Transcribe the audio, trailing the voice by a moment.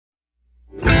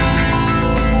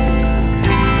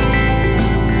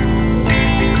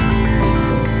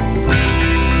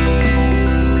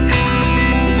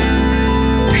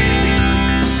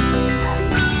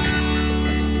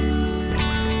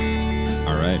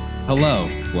Hello.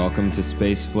 Welcome to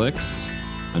Space Flicks,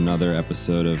 another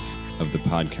episode of the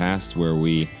podcast where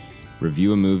we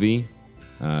review a movie,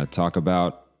 talk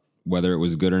about whether it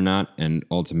was good or not, and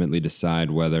ultimately decide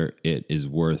whether it is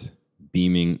worth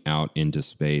beaming out into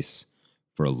space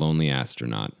for a lonely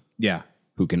astronaut Yeah.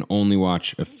 who can only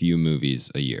watch a few movies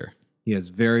a year. He has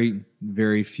very,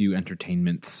 very few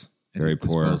entertainments at Very his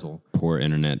disposal. poor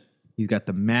internet. He's got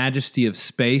the majesty of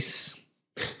space,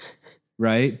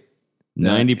 right?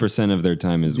 90% of their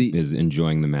time is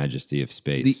enjoying the majesty of The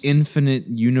space. infinite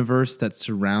universe that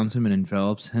surrounds him and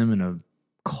envelops him in a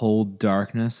cold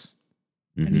darkness.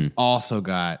 And he's also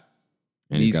got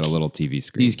and he's got a little TV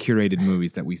screen. these curated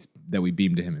movies that we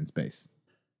beam to him in space.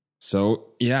 So,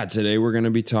 yeah, today we're going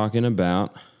to be talking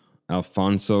about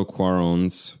Alfonso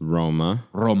Cuarón's Roma,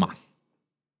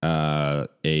 a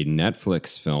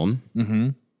Netflix film.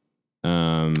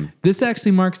 Mm-hmm. This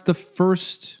actually marks the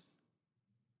first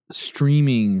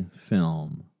streaming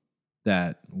film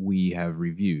that we have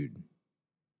reviewed.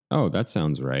 Oh, that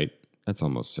sounds right. That's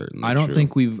almost certainly I don't true.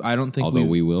 think Although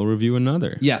we will review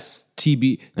another. Yes, to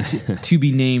be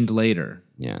named later.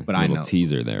 Yeah, but a I little know.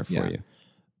 teaser there for you.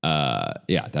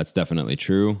 Yeah, that's definitely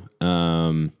true.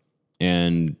 And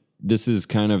this is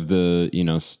kind of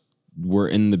we're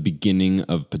in the beginning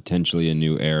of potentially a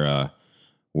new era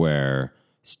where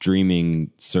streaming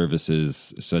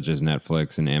services such as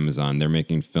Netflix and Amazon, they're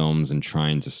making films and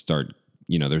trying to start,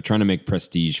 they're trying to make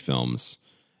prestige films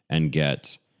and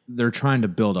They're trying to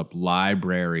build up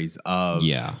libraries of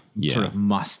sort of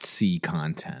must-see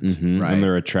content, right? And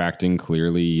they're attracting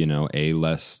clearly,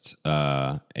 A-list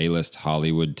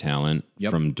Hollywood talent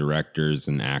from directors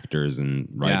and actors and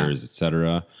writers,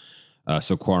 etc.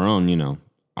 So Cuarón,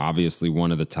 obviously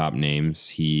one of the top names.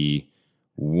 He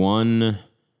won.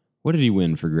 What did he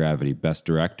win for Gravity? Best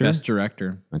Director? Best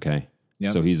Director. Okay.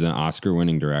 Yep. So he's an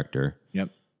Oscar-winning director. Yep.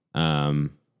 And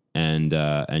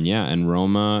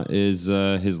Roma is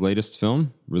his latest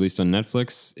film released on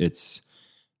Netflix.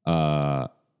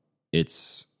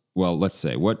 Well, let's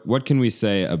say what can we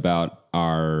say about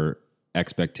our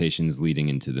expectations leading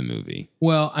into the movie?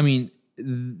 Well, I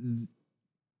mean,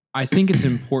 I think it's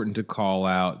important to call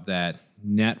out that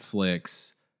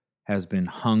Netflix has been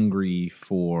hungry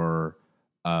for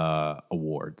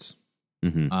awards.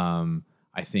 Mm-hmm.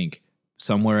 I think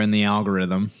somewhere in the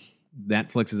algorithm,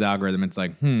 Netflix's algorithm, it's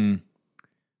like,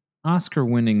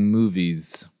 Oscar-winning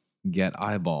movies get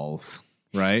eyeballs,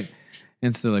 right?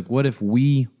 And so, like, what if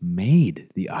we made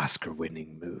the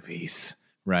Oscar-winning movies,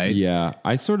 right? Yeah,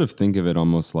 I sort of think of it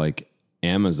almost like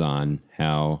Amazon,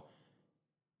 how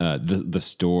the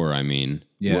store,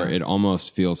 where it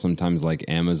almost feels sometimes like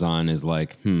Amazon is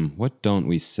like, what don't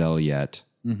we sell yet?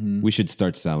 Mm-hmm. We should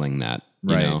start selling that.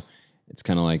 Right. It's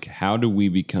kind of like, how do we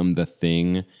become the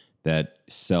thing that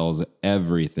sells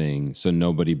everything so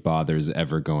nobody bothers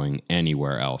ever going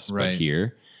anywhere else but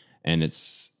here? And it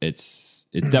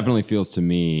definitely feels to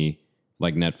me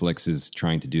like Netflix is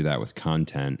trying to do that with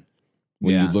content.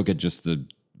 When you look at just the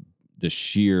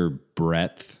sheer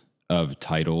breadth of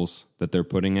titles that they're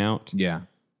putting out. Yeah.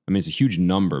 It's a huge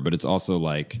number, but it's also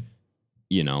like,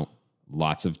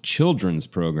 lots of children's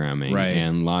programming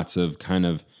and lots of kind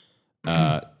of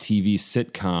TV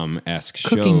sitcom-esque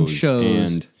Cooking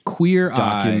shows and Queer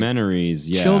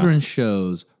documentaries, Eye, children's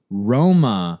shows,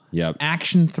 Roma, Yep.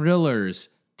 action thrillers,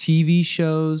 TV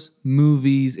shows,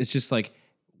 movies. It's just like,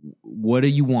 what do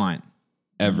you want?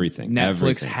 Everything.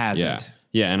 Netflix has it.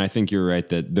 Yeah, and I think you're right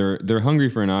that they're hungry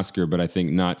for an Oscar, but I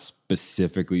think not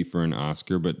specifically for an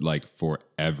Oscar, but like for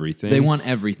everything. They want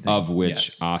everything. Of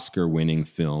which Oscar-winning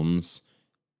films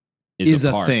is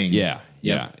a part. Thing. Yeah.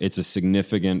 It's a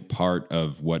significant part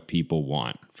of what people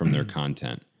want from their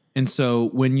content. And so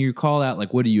when you call out,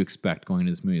 like, what do you expect going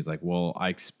into this movie? It's like, well, I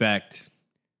expect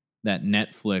that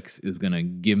Netflix is going to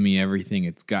give me everything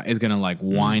it's got. It's going to like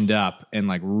wind up and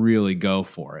like really go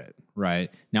for it,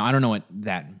 right? Now, I don't know what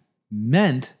that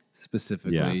meant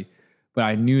specifically, but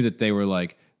I knew that they were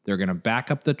like, they're going to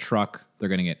back up the truck. They're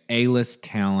going to get A-list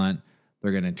talent.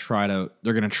 They're going to try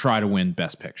to win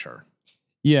Best Picture.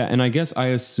 Yeah, and I guess I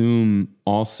assume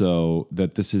also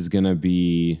that this is going to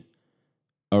be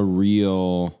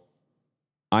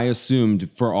I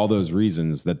assumed for all those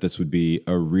reasons that this would be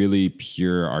a really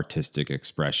pure artistic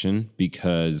expression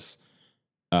because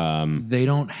they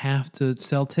don't have to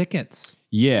sell tickets.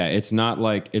 Yeah, it's not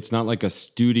like a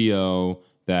studio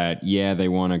that they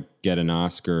want to get an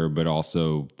Oscar, but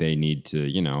also they need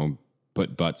to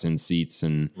put butts in seats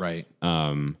and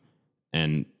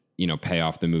pay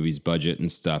off the movie's budget and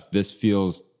stuff. This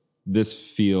feels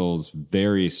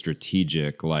very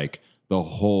strategic. Like the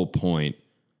whole point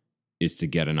is to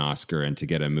get an Oscar and to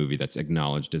get a movie that's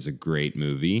acknowledged as a great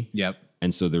movie. Yep.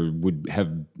 And so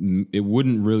it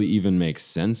wouldn't really even make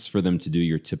sense for them to do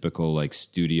your typical like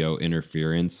studio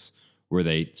interference where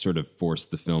they sort of force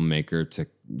the filmmaker to,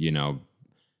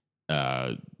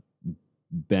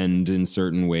 bend in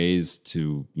certain ways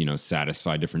to,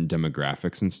 satisfy different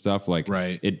demographics and stuff. Like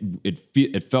right.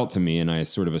 It felt to me, and I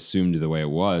sort of assumed the way it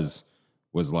was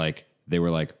like, they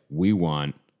were like, we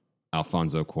want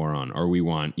Alfonso Cuarón, or we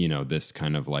want, this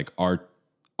kind of like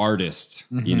artist,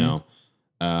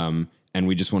 and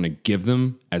we just want to give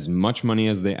them as much money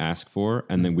as they ask for,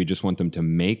 and then we just want them to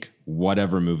make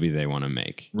whatever movie they want to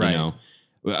make. Right.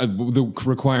 The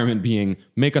requirement being,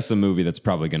 make us a movie that's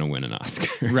probably going to win an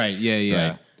Oscar. Right. Yeah.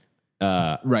 Yeah.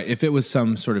 Right. Right. If it was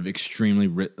some sort of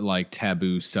extremely like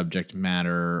taboo subject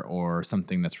matter or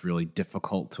something that's really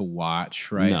difficult to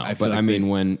watch, right? No,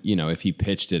 when if he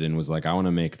pitched it and was like, I want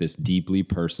to make this deeply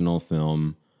personal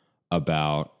film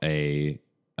about a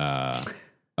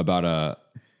what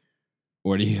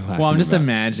are you laughing Well, I'm just about?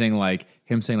 imagining like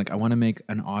him saying like, I want to make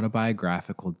an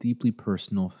autobiographical, deeply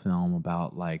personal film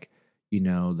about like,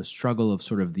 the struggle of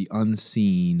sort of the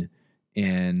unseen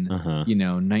in,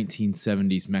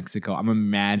 1970s Mexico. I'm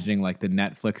imagining like the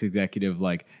Netflix executive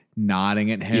like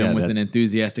nodding at him with an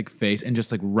enthusiastic face and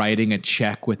just like writing a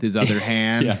check with his other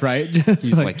hand, right? Just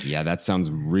He's like, yeah, that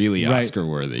sounds really Oscar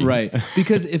worthy. Right.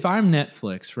 Because if I'm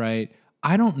Netflix, right,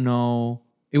 I don't know.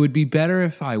 It would be better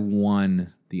if I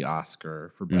won the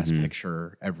Oscar for Best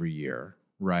Picture every year,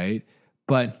 right?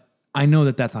 But I know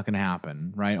that that's not going to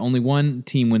happen, right? Only one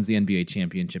team wins the NBA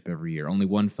championship every year. Only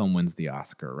one film wins the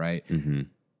Oscar, right? Mm-hmm.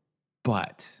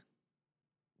 But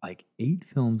like 8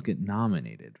 films get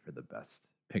nominated for the Best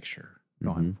Picture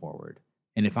going forward.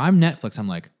 And if I'm Netflix, I'm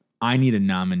like, I need a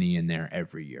nominee in there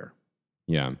every year.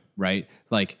 Yeah. Right?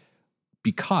 Like,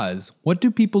 because what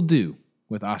do people do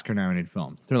with Oscar-nominated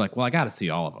films? They're like, well, I got to see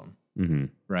all of them,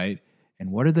 right?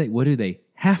 And what do they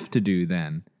have to do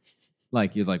then?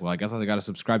 Like, you're like, well, I guess I got to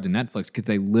subscribe to Netflix because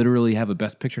they literally have a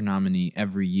Best Picture nominee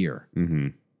every year. Mm-hmm.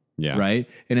 Yeah. Right?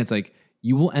 And it's like,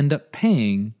 you will end up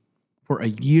paying for a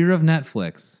year of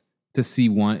Netflix to see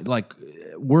one, like,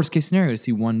 worst case scenario, to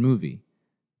see one movie.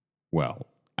 Well,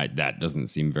 that doesn't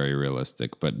seem very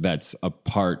realistic, but that's a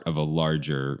part of a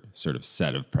larger sort of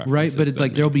set of preferences. Right? But it's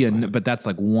like, there'll be but that's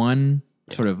like one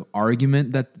sort of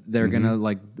argument that they're going to,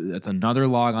 like, it's another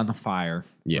log on the fire.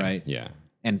 Yeah. Right? Yeah.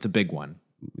 And it's a big one.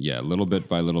 Yeah, little bit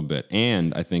by little bit.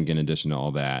 And I think in addition to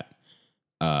all that,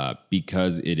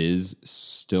 because it is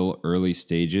still early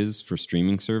stages for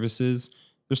streaming services,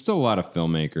 there's still a lot of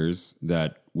filmmakers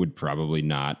that would probably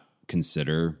not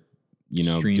consider,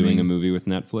 streaming, doing a movie with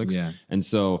Netflix. Yeah. And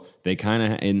so they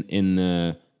kind of, in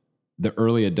the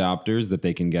early adopters that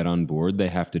they can get on board, they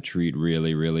have to treat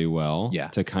really, really well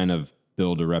to kind of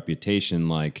build a reputation.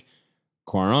 Like,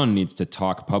 Cuarón needs to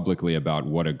talk publicly about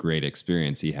what a great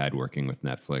experience he had working with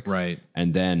Netflix. Right.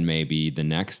 And then maybe the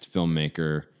next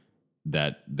filmmaker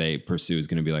that they pursue is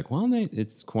going to be like, well,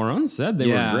 it's Cuarón said they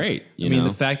were great. I mean,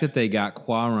 the fact that they got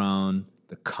Cuarón,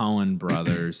 the Coen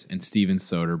brothers, and Steven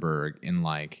Soderbergh in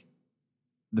like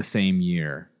the same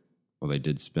year. Well, they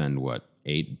did spend what,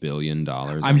 $8 billion.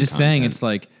 I'm just saying, it's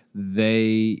like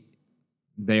they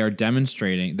are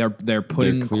demonstrating, they're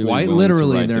putting quite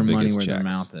literally their money where their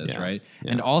mouth is, right?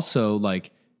 Yeah. And also,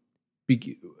 like,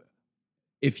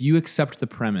 if you accept the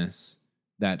premise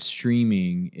that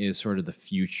streaming is sort of the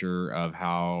future of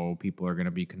how people are going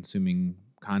to be consuming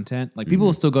content, like, people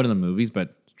will still go to the movies,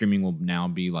 but streaming will now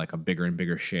be like a bigger and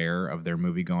bigger share of their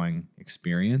movie-going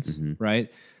experience,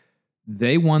 right?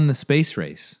 They won the space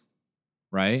race,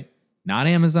 right? Not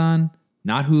Amazon,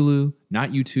 not Hulu,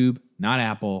 not YouTube, not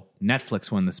Apple.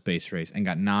 Netflix won the space race and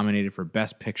got nominated for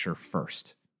Best Picture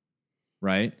first,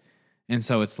 right? And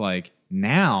so it's like,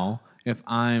 now,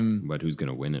 But who's going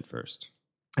to win it first?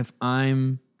 If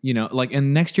I'm,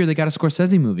 and next year they got a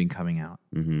Scorsese movie coming out,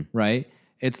 right?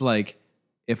 It's like,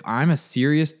 if I'm a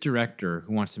serious director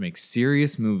who wants to make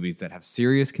serious movies that have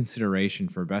serious consideration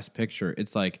for Best Picture,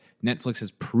 it's like Netflix has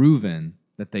proven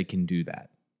that they can do that.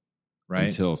 Right?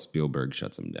 Until Spielberg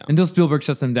shuts them down.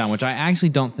 Which I actually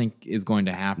don't think is going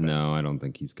to happen. No, I don't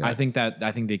think he's got. I think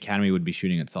the Academy would be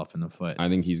shooting itself in the foot. I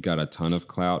think he's got a ton of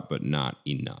clout, but not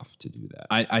enough to do that.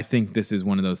 I think this is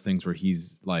one of those things where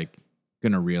he's like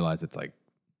going to realize it's like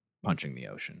punching the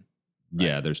ocean. Right?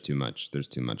 Yeah, there's too much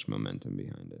momentum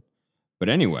behind it. But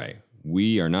anyway,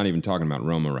 we are not even talking about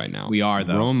Roma right now. We are,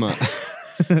 though.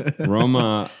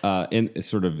 Roma, in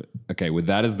sort of, okay, with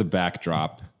that as the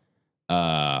backdrop.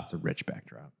 It's a rich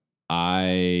backdrop.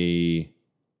 I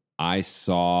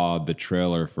saw the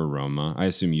trailer for Roma. I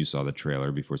assume you saw the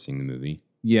trailer before seeing the movie.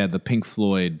 Yeah, the Pink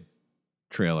Floyd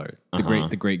trailer.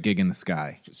 The Great Gig in the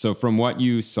Sky. So from what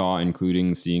you saw,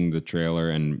 including seeing the trailer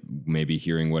and maybe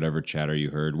hearing whatever chatter you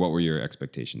heard, what were your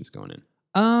expectations going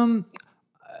in?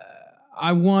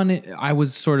 I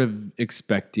was sort of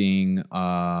expecting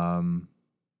a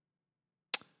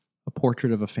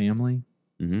portrait of a family,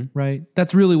 right?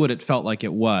 That's really what it felt like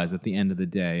it was at the end of the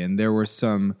day. And there were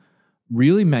some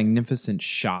really magnificent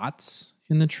shots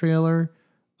in the trailer,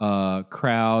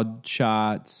 crowd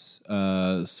shots,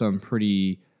 some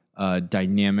pretty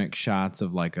dynamic shots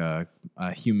of like a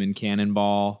human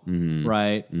cannonball,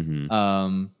 right?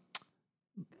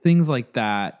 Things like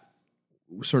that,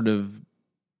 sort of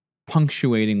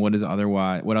punctuating what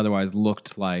otherwise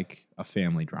looked like a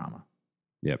family drama.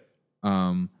 Yep.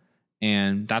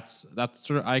 And that's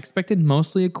sort of, I expected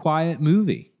mostly a quiet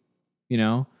movie,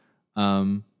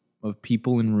 of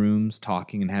people in rooms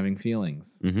talking and having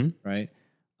feelings, right?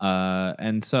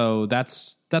 And so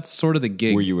that's sort of the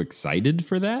gig. Were you excited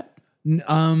for that?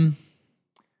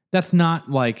 That's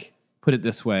not like, put it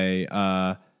this way.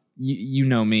 You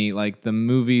know me, like the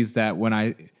movies that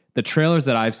the trailers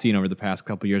that I've seen over the past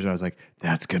couple of years, I was like,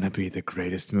 that's going to be the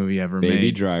greatest movie ever made.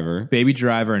 Baby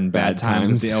Driver and Bad Times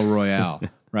at the El Royale,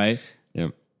 right?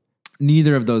 Yep.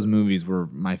 Neither of those movies were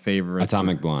my favorites.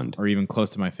 Atomic Blonde. Or even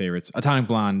close to my favorites. Atomic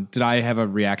Blonde. Did I have a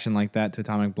reaction like that to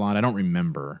Atomic Blonde? I don't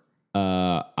remember.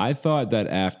 I thought that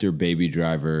after Baby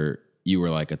Driver, you were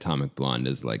like, Atomic Blonde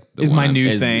is like my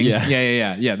new thing.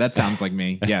 Yeah. That sounds like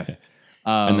me. Yes.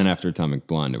 And then after Atomic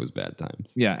Blonde, it was Bad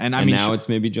Times. Yeah. And now it's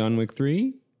maybe John Wick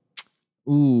 3?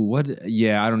 Ooh, what?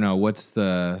 Yeah, I don't know. What's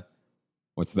the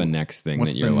next thing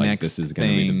that you're like, this is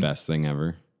going to be the best thing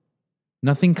ever?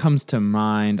 Nothing comes to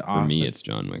mind. For me, it's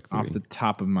John Wick 3. Off the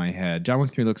top of my head. John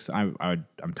Wick 3 looks, I'm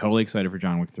totally excited for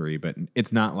John Wick 3, but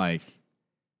it's not like,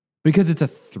 because it's a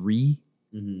 3,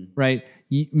 right?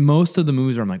 Most of the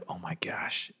movies are, I'm like, oh my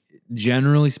gosh.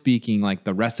 Generally speaking, like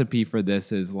the recipe for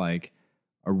this is like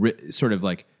sort of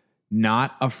like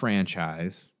not a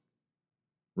franchise,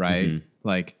 right?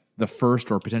 Like the first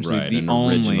or potentially the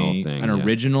only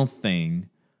original thing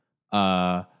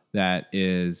that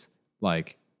is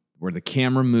like where the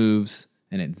camera moves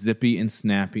and it's zippy and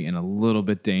snappy and a little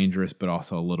bit dangerous, but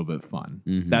also a little bit fun.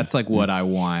 That's like what I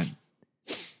want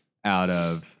out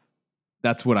of.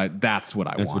 That's what I want. That's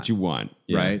what you want,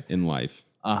 right? In life.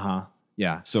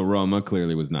 Yeah. So Roma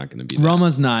clearly was not going to be that.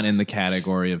 Roma's not in the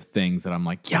category of things that I'm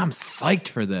like, yeah, I'm psyched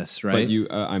for this, right?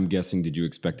 But I'm guessing, did you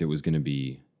expect it was going to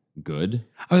be good?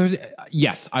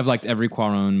 Yes, I've liked every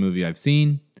Cuarón movie I've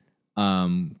seen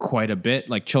quite a bit.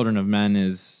 Like Children of Men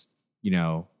is,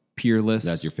 peerless.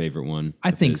 That's your favorite one?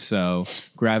 I think so.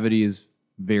 Gravity is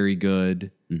very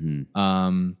good.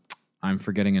 I'm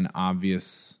forgetting an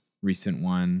obvious recent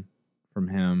one from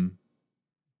him.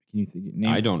 Can you think?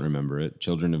 I don't remember it.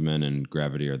 Children of Men and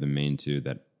Gravity are the main two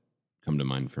that come to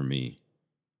mind for me.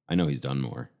 I know he's done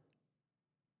more.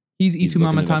 He's Y Tu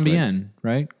Mama Tambien,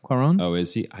 right? Cuarón? Oh,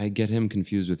 is he? I get him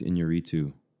confused with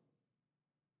Iñárritu.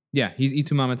 Yeah, he's Y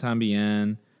Tu Mama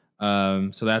Tambien.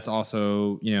 So that's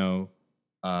also,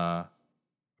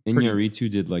 Iñárritu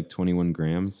did like 21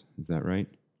 grams. Is that right?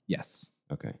 Yes.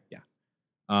 Okay. Yeah.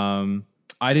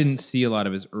 I didn't see a lot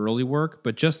of his early work,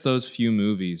 but just those few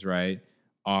movies, right,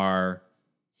 are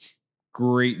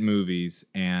great movies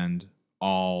and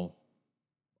all,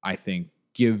 I think,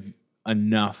 give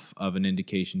enough of an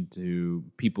indication to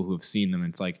people who have seen them.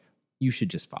 It's like, you should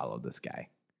just follow this guy.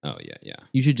 Oh, yeah.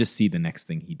 You should just see the next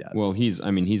thing he does. Well, he's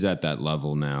at that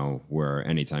level now where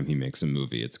anytime he makes a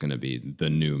movie, it's going to be the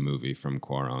new movie from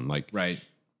Cuarón.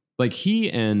 Like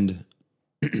he and,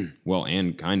 well,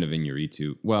 and kind of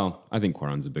Iñárritu. Well, I think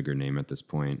Cuarón's a bigger name at this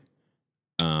point.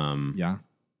 Yeah.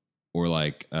 Or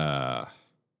like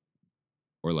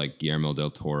Guillermo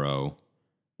del Toro.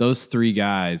 Those three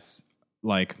guys,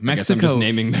 like Mexico. I guess I'm just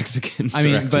naming Mexicans. I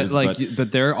mean,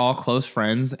 but they're all close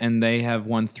friends, and they have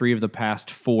won 3 of the past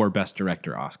 4 Best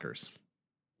Director Oscars.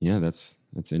 Yeah, that's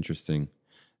interesting.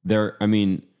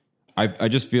 I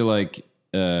just feel like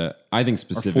I think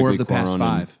specifically 4 of the past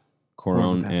 5.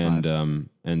 Cuarón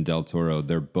and Del Toro,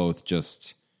 they're both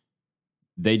just,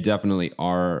 they definitely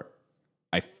are.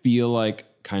 I feel like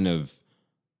kind of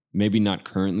maybe not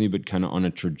currently, but kind of on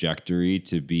a trajectory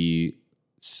to be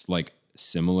like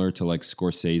similar to like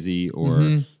Scorsese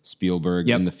or Spielberg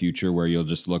in the future, where you'll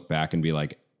just look back and be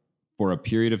like, for a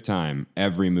period of time,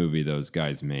 every movie those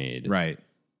guys made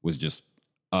was just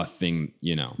a thing,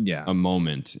 a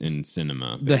moment in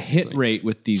cinema. Basically. The hit rate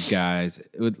with these guys,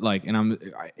 I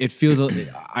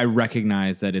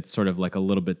recognize that it's sort of like a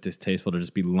little bit distasteful to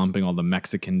just be lumping all the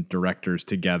Mexican directors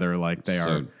together like they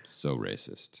are so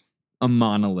racist. A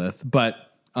monolith. But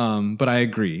But I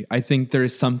agree. I think there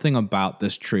is something about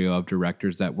this trio of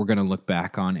directors that we're going to look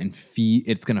back on and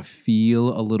it's going to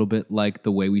feel a little bit like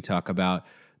the way we talk about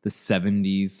the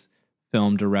 70s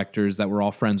film directors that were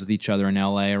all friends with each other in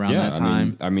LA around that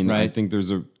time. I mean, right? I think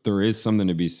there is something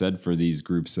to be said for these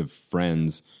groups of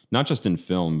friends, not just in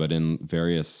film, but in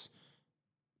various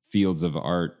fields of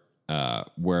art,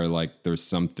 where like there's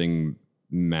something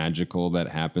magical that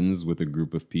happens with a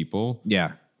group of people.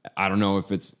 Yeah. I don't know if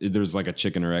there's like a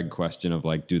chicken or egg question of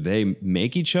like, do they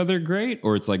make each other great?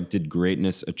 Or it's like, did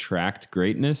greatness attract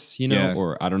greatness, Yeah.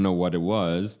 Or I don't know what it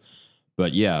was.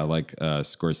 But yeah, like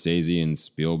Scorsese and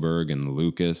Spielberg and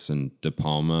Lucas and De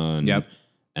Palma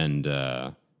and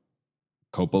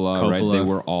Coppola, right? They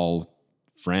were all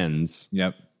friends.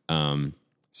 Yep.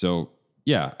 So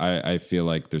yeah, I feel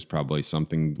like there's probably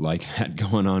something like that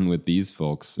going on with these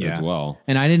folks as well.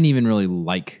 And I didn't even really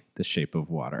like The Shape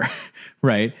of Water,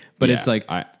 right? But it's like,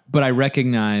 but I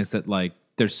recognize that like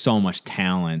there's so much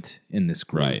talent in this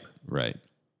group. Right.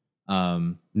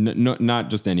 Not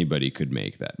just anybody could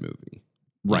make that movie.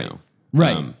 Right.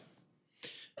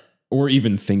 Or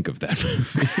even think of that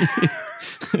movie,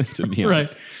 to be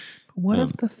honest. Right. What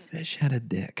if the fish had a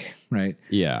dick, right?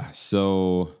 Yeah.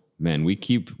 So, man, we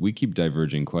keep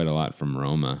diverging quite a lot from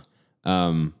Roma.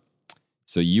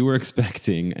 So you were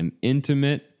expecting an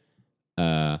intimate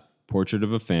portrait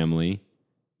of a family.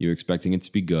 You were expecting it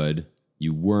to be good.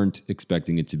 You weren't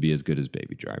expecting it to be as good as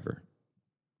Baby Driver.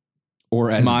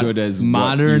 Or as good as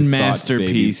modern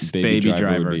masterpiece Baby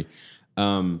Driver. Would be.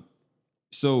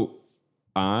 So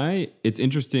it's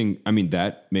interesting. I mean,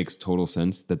 that makes total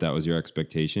sense that was your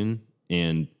expectation.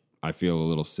 And I feel a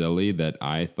little silly that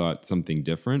I thought something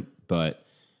different. But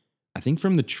I think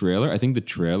the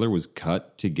trailer was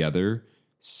cut together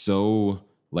so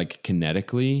like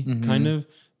kinetically kind of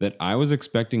that I was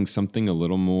expecting something a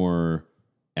little more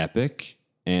epic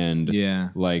and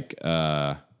like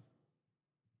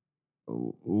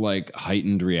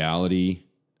heightened reality.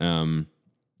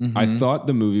 I thought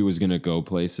the movie was going to go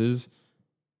places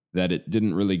that it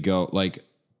didn't really go. Like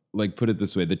put it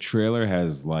this way, the trailer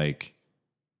has like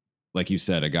you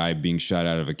said, a guy being shot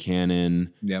out of a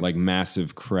cannon, like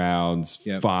massive crowds,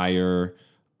 fire.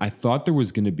 I thought there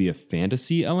was going to be a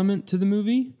fantasy element to the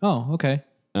movie. Oh, okay.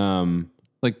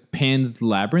 Like Pan's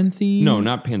Labyrinthy? No,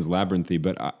 not Pan's Labyrinthy,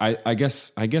 but I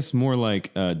guess more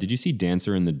like, did you see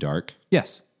Dancer in the Dark?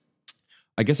 Yes.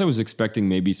 I guess I was expecting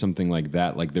maybe something like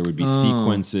that. Like there would be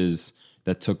sequences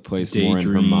that took place more in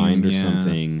her mind or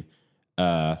something.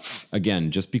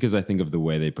 Again, just because I think of the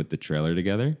way they put the trailer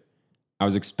together, I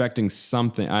was expecting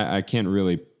something. I can't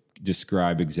really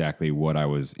describe exactly what I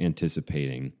was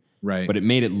anticipating. Right. But it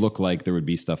made it look like there would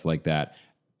be stuff like that.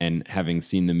 And having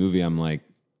seen the movie, I'm like,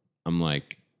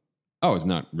 oh, it's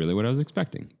not really what I was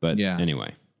expecting. But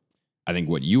anyway, I think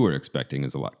what you were expecting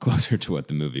is a lot closer to what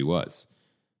the movie was.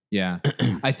 Yeah.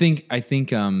 I think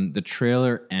the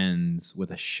trailer ends with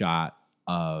a shot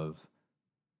of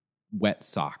wet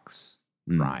socks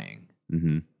drying.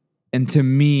 Mm-hmm. And to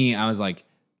me, I was like,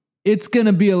 it's going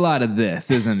to be a lot of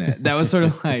this, isn't it? That was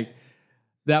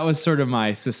sort of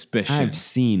my suspicion. I've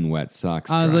seen wet socks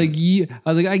drying. I was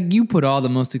like, you put all the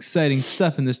most exciting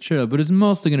stuff in this trailer, but it's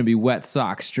mostly going to be wet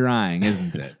socks drying,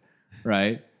 isn't it?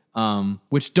 Right?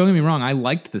 Which, don't get me wrong, I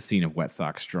liked the scene of wet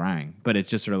socks drying, but it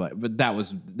just sort of like, but that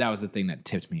was the thing that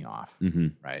tipped me off,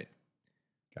 right?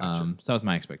 Gotcha. So that was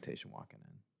my expectation walking in.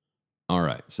 All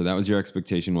right, so that was your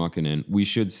expectation walking in. We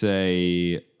should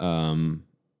say a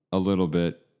little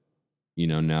bit,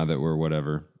 now that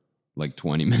we're like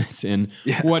 20 minutes in.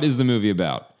 Yeah. What is the movie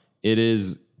about? It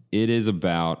is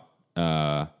about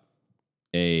it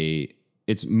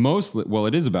is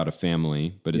about a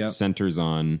family, but it centers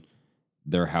on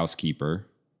their housekeeper.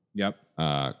 Yep.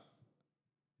 What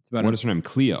is her name?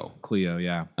 Cleo. Cleo,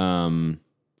 yeah.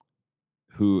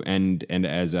 Who and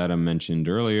as Adam mentioned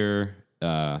earlier,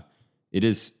 it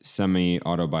is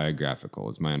semi-autobiographical,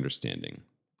 is my understanding.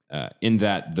 In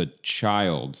that the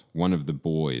child, one of the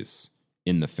boys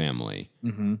in the family,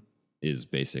 is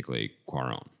basically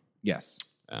Cuarón. Yes.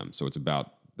 So it's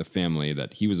about the family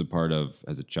that he was a part of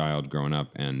as a child growing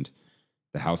up, and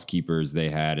the housekeepers they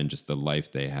had, and just the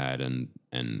life they had,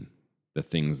 and the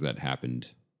things that happened,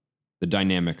 the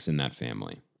dynamics in that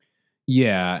family.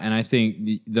 Yeah, and I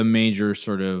think the major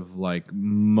sort of like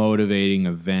motivating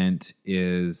event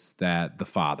is that the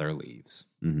father leaves,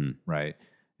 right?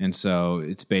 And so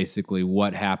it's basically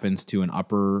what happens to an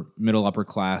middle upper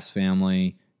class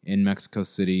family in Mexico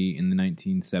City in the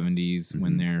 1970s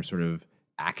when their sort of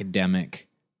academic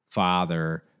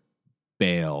father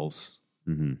bails,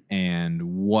 and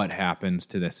what happens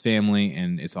to this family,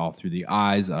 and it's all through the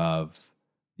eyes of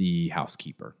the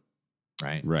housekeeper,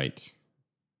 right? Right.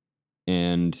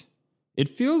 And it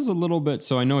feels a little bit,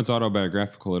 so I know it's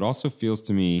autobiographical. It also feels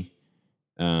to me,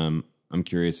 I'm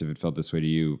curious if it felt this way to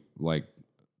you, like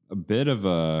a bit of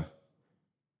a,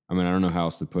 I mean, I don't know how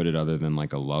else to put it other than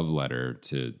like a love letter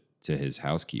to his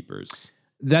housekeepers.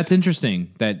 That's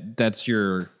interesting. That's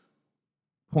your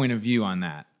point of view on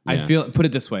that. Yeah. I feel, put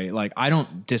it this way, like I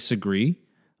don't disagree,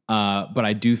 but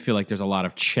I do feel like there's a lot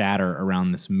of chatter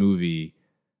around this movie,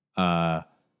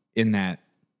 in that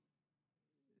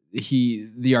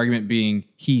the argument being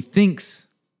he thinks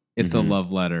it's a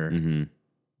love letter,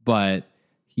 but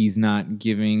he's not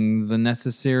giving the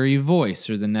necessary voice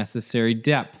or the necessary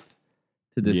depth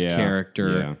to this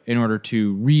character in order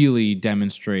to really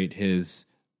demonstrate his,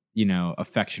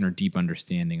 affection or deep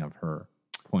understanding of her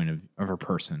of her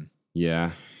person.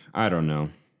 Yeah, I don't know.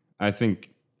 I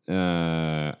think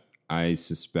I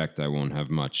suspect I won't have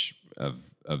much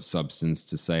of substance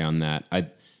to say on that.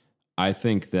 I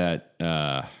think that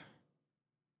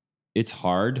it's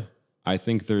hard. I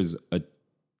think there's a,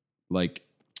 like,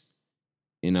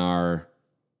 in our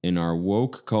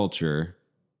woke culture,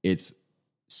 it's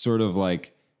sort of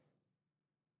like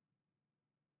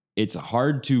it's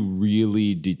hard to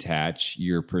really detach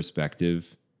your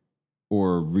perspective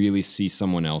or really see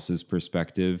someone else's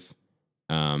perspective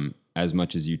as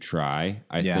much as you try.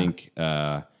 I think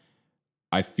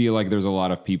I feel like there's a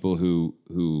lot of people who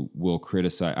will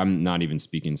criticize. I'm not even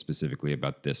speaking specifically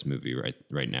about this movie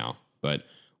right now, but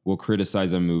will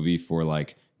criticize a movie for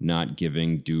like not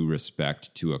giving due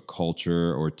respect to a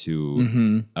culture or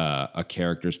to a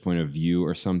character's point of view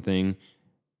or something.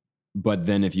 But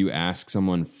then if you ask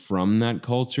someone from that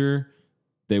culture,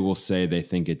 they will say they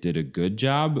think it did a good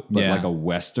job. But like a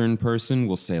Western person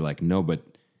will say like, no, but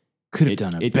could have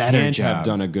done a better job. It can't have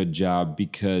done a good job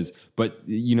because, but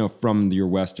from your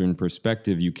Western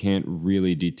perspective, you can't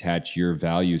really detach your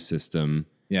value system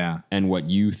and what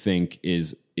you think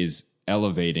is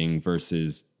elevating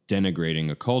versus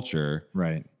denigrating a culture.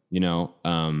 Right.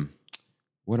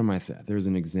 What am I, there's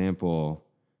an example,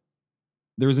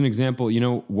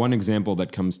 one example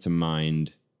that comes to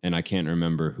mind, and I can't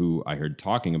remember who I heard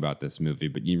talking about this movie,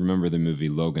 but you remember the movie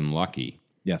Logan Lucky?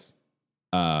 Yes.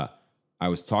 I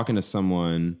was talking to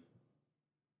someone,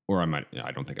 or I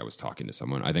don't think I was talking to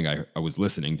someone. I think I was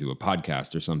listening to a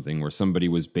podcast or something where somebody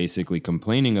was basically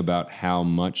complaining about how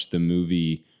much the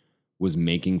movie was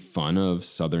making fun of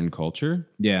Southern culture.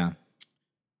 Yeah.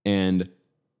 And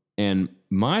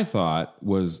my thought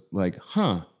was like,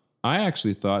 I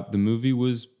actually thought the movie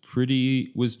was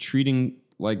treating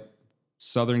like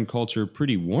Southern culture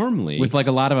pretty warmly with like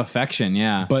a lot of affection.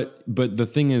 Yeah. But the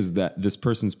thing is that this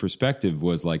person's perspective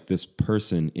was like this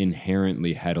person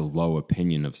inherently had a low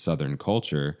opinion of Southern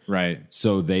culture. Right.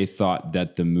 So they thought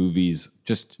that the movie's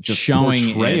just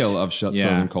showing portrayal of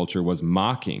Southern culture was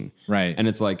mocking. Right. And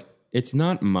it's like, it's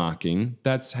not mocking.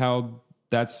 That's I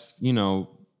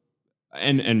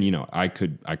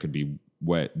could be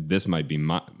what this might be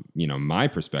my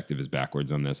perspective is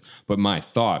backwards on this, but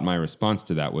my response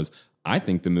to that was, I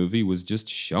think the movie was just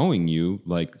showing you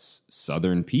like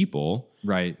Southern people.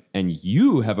 Right. And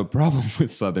you have a problem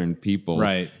with Southern people.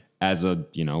 Right. As a,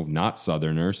 not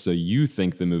Southerner. So you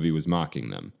think the movie was mocking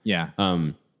them. Yeah.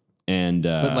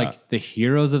 But like the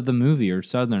heroes of the movie are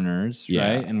Southerners,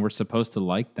 right? And we're supposed to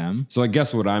like them. So I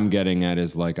guess what I'm getting at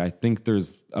is like, I think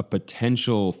there's a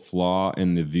potential flaw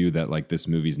in the view that like this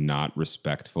movie's not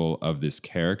respectful of this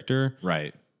character.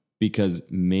 Right. Because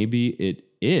maybe it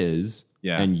is.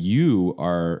 Yeah. And you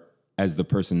are, as the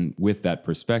person with that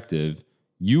perspective,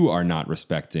 you are not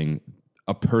respecting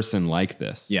a person like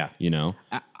this. Yeah.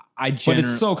 But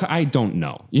it's I don't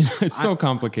know. It's so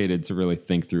complicated to really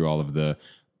think through all of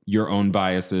your own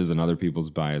biases and other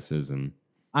people's biases. And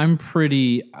I'm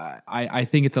I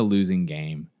think it's a losing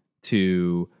game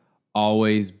to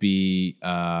always be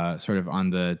sort of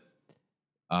on the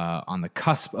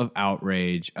cusp of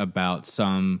outrage about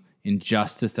some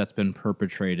injustice that's been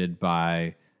perpetrated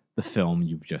by the film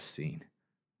you've just seen,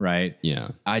 right? Yeah.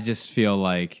 I just feel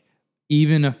like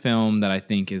even a film that I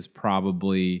think is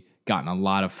probably gotten a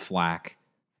lot of flack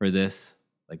for this,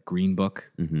 like Green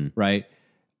Book, right?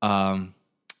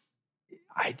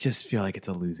 I just feel like it's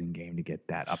a losing game to get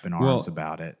that up in arms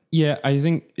about it. Yeah, I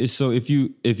think so. If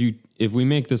we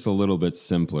make this a little bit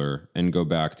simpler and go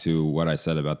back to what I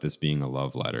said about this being a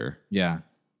love letter,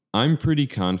 I'm pretty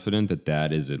confident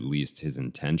that is at least his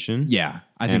intention. Yeah,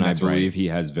 I think that's right. And I believe he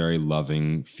has very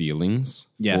loving feelings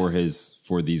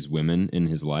for these women in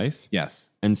his life. Yes,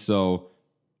 and so,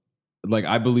 like,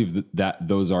 I believe that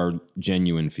those are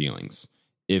genuine feelings.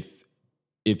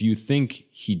 If you think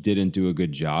he didn't do a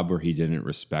good job or he didn't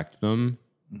respect them,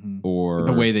 or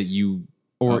the way that you,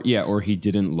 or he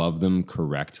didn't love them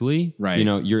correctly. Right. You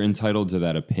know, you're entitled to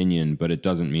that opinion, but it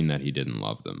doesn't mean that he didn't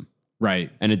love them.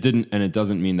 right, And it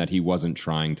doesn't mean that he wasn't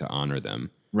trying to honor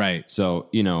them. right, So,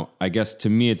 you know, I guess to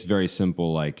me it's very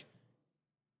simple. Like,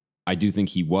 I do think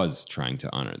he was trying to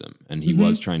honor them, and he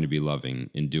was trying to be loving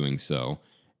in doing so.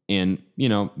 And, you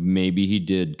know, maybe he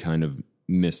did kind of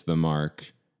miss the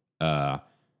mark, and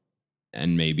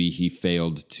maybe he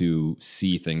failed to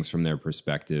see things from their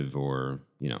perspective, or,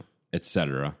 you know,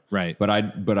 etc. right. But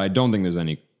I don't think there's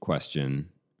any question,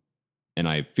 and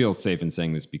I feel safe in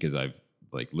saying this because I've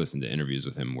like listened to interviews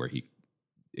with him where he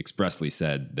expressly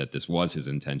said that this was his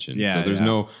intention. Yeah, so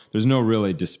there's no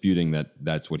really disputing that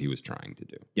that's what he was trying to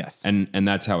do. Yes. And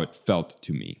that's how it felt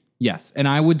to me. Yes. And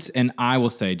I will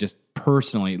say, just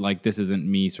personally, like, this isn't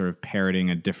me sort of parroting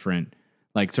a different,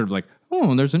 like, sort of like,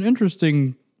 oh, there's an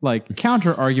interesting, like,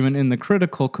 counter argument in the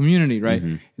critical community, right?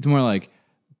 It's more like,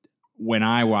 when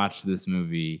I watched this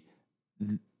movie,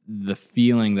 the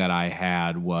feeling that I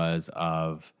had was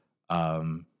of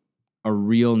a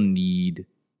real need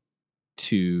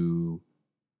to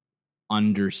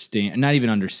understand, not even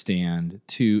understand,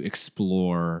 to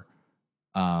explore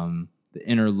the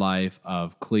inner life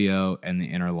of Cleo and the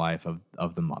inner life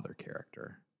of the mother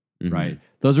character, right?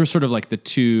 Those were sort of like the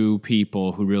two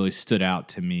people who really stood out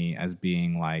to me as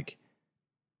being like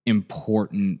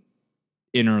important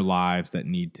inner lives that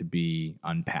need to be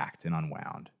unpacked and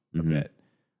unwound a bit.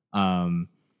 And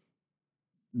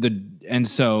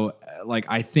so, like,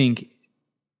 I think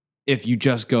if you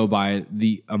just go by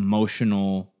the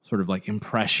emotional sort of like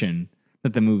impression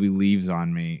that the movie leaves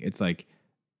on me, it's like,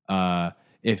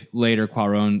 if later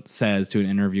Cuarón says to an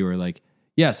interviewer, like,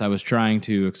 yes, I was trying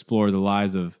to explore the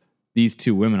lives of these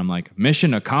two women, I'm like,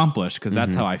 mission accomplished, because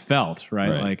that's how I felt,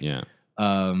 right? Like, yeah.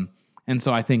 And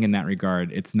so I think in that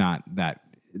regard, it's not that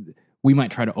we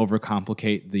might try to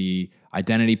overcomplicate the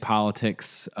identity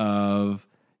politics of,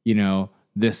 you know,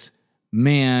 this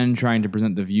man trying to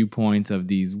present the viewpoints of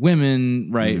these women,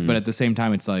 right? But at the same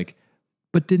time, it's like,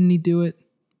 but didn't he do it?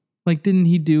 Like, didn't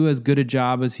he do as good a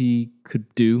job as he could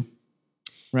do?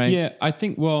 Right? Yeah, I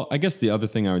think, well, I guess the other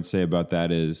thing I would say about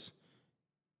that is,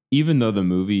 even though the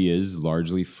movie is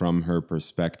largely from her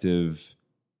perspective,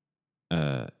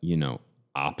 you know,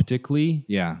 optically,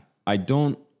 Yeah.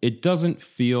 it doesn't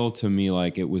feel to me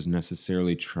like it was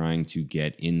necessarily trying to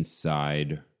get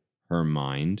inside her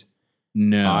mind.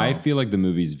 No. I feel like the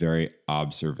movie's very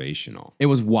observational. It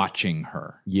was watching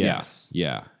her. Yes.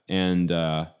 Yeah. And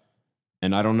I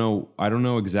don't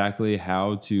know exactly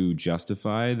how to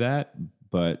justify that,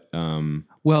 but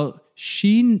Well,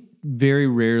 she very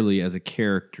rarely as a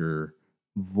character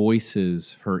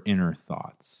voices her inner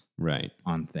thoughts right.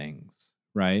 on things,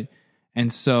 right?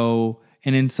 And so,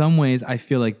 and in some ways, I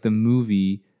feel like the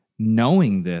movie,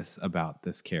 knowing this about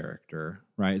this character,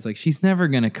 right? It's like, she's never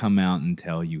going to come out and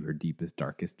tell you her deepest,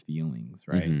 darkest feelings,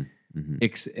 right?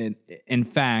 In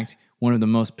fact, one of the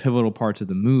most pivotal parts of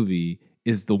the movie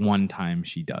is the one time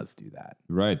she does do that.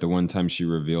 Right. The one time she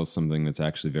reveals something that's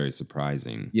actually very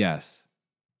surprising. Yes.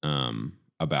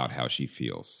 About how she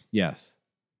feels. Yes.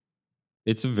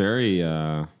 It's a very,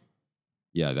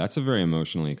 that's a very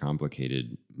emotionally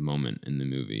complicated moment in the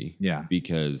movie. Yeah.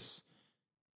 Because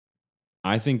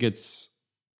I think it's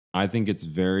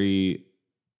very,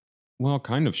 well,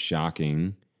 kind of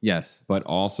shocking. Yes. But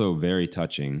also very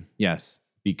touching. Yes.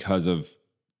 Because of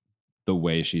the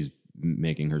way she's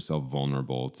making herself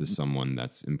vulnerable to someone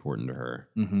that's important to her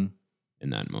in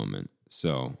that moment.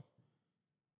 So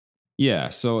I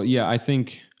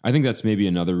think that's maybe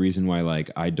another reason why, like,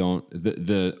 I don't,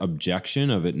 the objection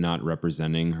of it not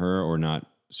representing her or not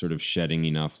sort of shedding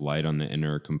enough light on the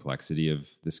inner complexity of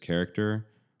this character,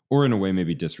 or in a way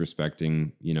maybe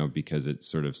disrespecting, you know, because it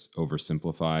sort of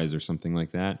oversimplifies or something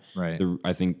like that. Right.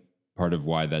 I think part of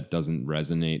why that doesn't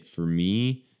resonate for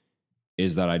me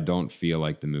is that I don't feel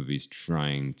like the movie's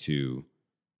trying to,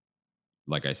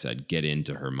 like I said, get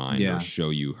into her mind or show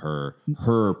you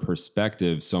her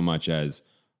perspective so much as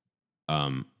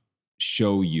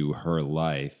show you her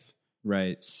life,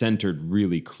 right, centered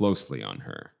really closely on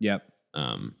her. Yep.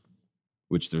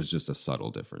 Which there's just a subtle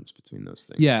difference between those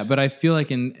things. Yeah, but I feel like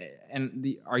and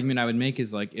the argument I would make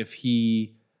is, like, if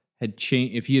he had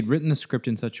written the script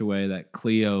in such a way that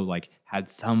Cleo, like, had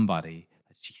somebody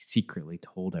that she secretly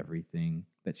told everything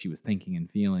that she was thinking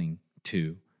and feeling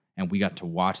to, and we got to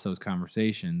watch those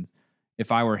conversations.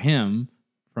 If I were him,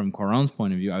 from Cuarón's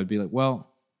point of view, I would be like, well,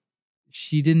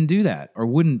 she didn't do that or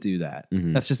wouldn't do that.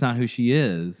 That's just not who she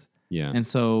is. Yeah. And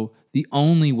so the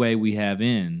only way we have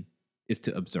in is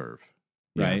to observe,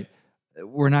 right?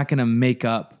 We're not going to make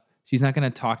up. She's not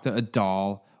going to talk to a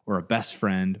doll or a best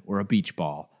friend or a beach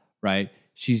ball, right?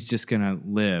 She's just going to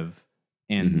live,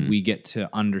 and we get to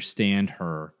understand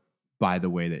her by the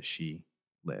way that she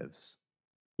lives.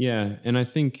 Yeah, and I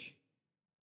think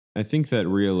that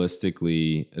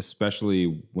realistically,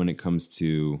 especially when it comes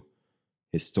to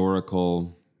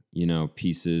historical,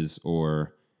 pieces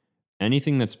or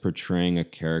anything that's portraying a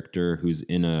character who's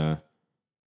in a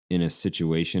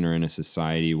situation or in a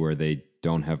society where they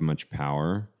don't have much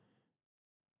power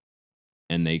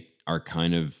and they are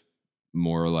kind of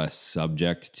more or less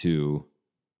subject to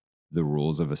the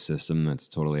rules of a system that's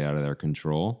totally out of their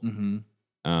control.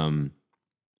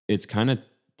 It's kind of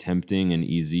tempting and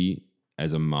easy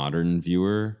as a modern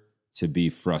viewer to be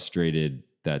frustrated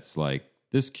that's like,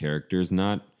 this character is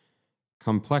not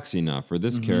complex enough, or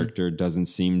this character doesn't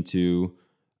seem to,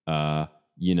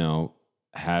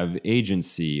 have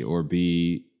agency or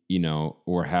be,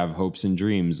 or have hopes and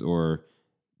dreams or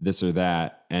this or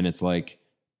that. And it's like,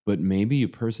 but maybe a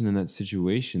person in that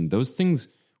situation, those things,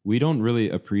 we don't really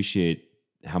appreciate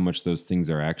how much those things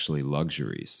are actually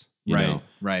luxuries, you know?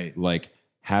 Right. Like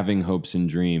having hopes and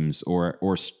dreams or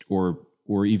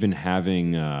even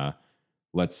having,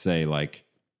 let's say, like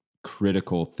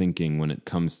critical thinking when it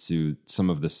comes to some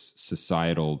of the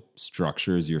societal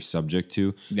structures you're subject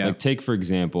to. Yeah. Like take, for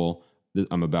example,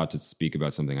 I'm about to speak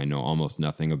about something I know almost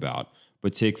nothing about,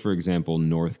 but take, for example,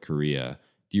 North Korea.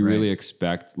 Do you really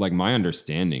expect, like my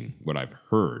understanding, what I've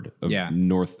heard of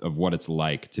of what it's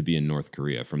like to be in North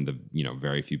Korea from the,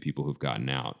 very few people who've gotten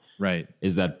out, right,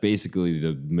 is that basically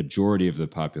the majority of the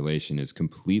population is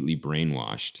completely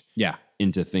brainwashed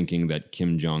into thinking that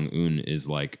Kim Jong-un is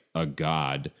like a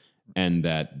god and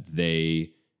that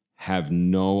they have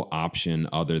no option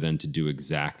other than to do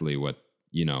exactly what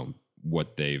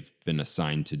they've been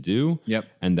assigned to do. Yep.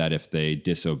 And that if they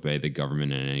disobey the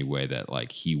government in any way, that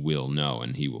like he will know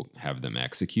and he will have them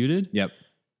executed. Yep.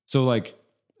 So like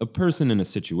a person in a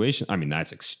situation, I mean,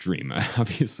 that's extreme.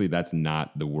 Obviously, that's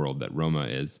not the world that Roma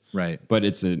is. Right. But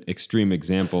it's an extreme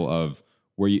example of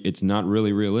where it's not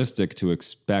really realistic to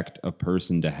expect a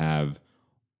person to have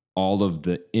all of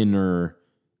the inner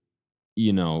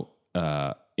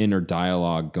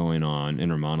dialogue going on,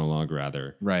 inner monologue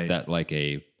rather. Right. That like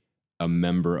a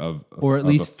member of or at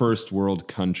least a first world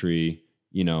country,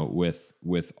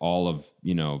 with all of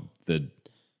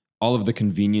the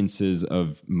conveniences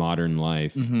of modern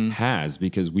life has,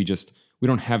 because we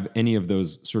don't have any of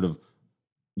those sort of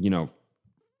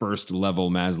first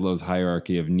level Maslow's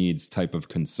hierarchy of needs type of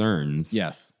concerns.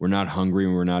 Yes. We're not hungry,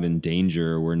 we're not in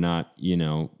danger, we're not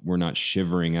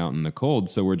shivering out in the cold,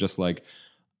 so we're just like,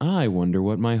 I wonder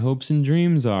what my hopes and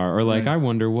dreams are, or like, I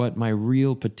wonder what my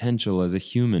real potential as a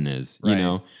human is, you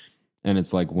know? And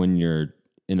it's like when you're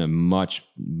in a much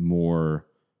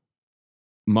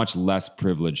less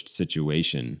privileged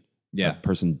situation, a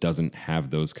person doesn't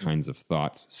have those kinds of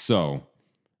thoughts. So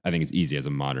I think it's easy as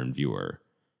a modern viewer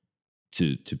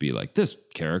to be like, this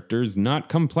character's not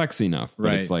complex enough.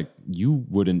 But it's like, you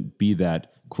wouldn't be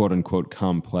that quote unquote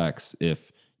complex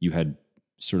if you had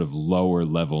sort of lower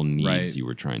level needs you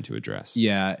were trying to address.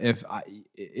 Yeah.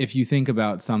 If you think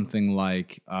about something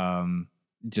like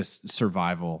just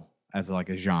survival as like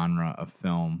a genre of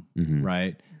film,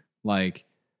 right? Like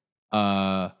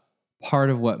part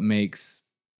of what makes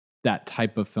that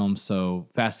type of film so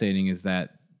fascinating is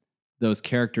that those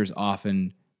characters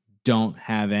often don't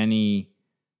have any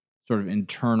sort of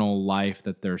internal life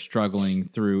that they're struggling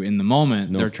through in the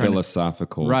moment. No they're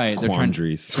philosophical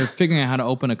quandaries. They're figuring out how to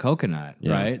open a coconut,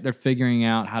 right? They're figuring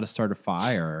out how to start a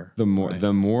fire. The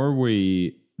more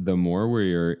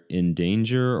we're in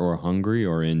danger or hungry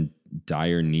or in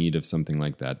dire need of something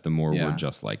like that, the more we're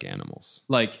just like animals.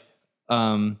 Like,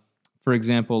 for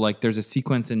example, like there's a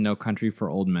sequence in No Country for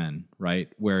Old Men, right,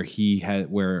 where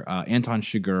Anton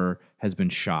Chigurh has been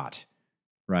shot,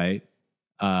 right?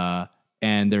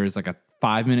 And there's like a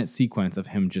 5-minute sequence of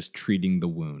him just treating the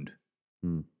wound,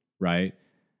 right?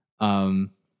 And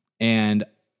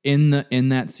in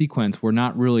that sequence, we're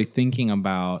not really thinking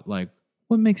about like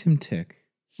what makes him tick,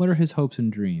 what are his hopes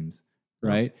and dreams,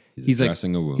 right? He's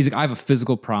addressing a wound. He's like, I have a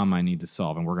physical problem I need to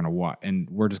solve, and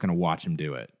we're just gonna watch him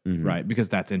do it, right? Because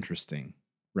that's interesting,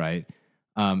 right?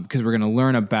 Because we're gonna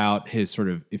learn about his sort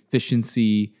of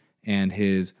efficiency and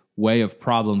his way of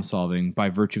problem solving by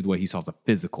virtue of the way he solves a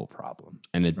physical problem.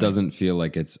 And it doesn't feel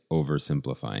like it's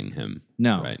oversimplifying him.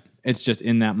 No, right? It's just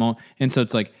in that moment. And so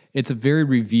it's like, it's a very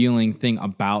revealing thing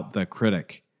about the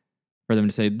critic for them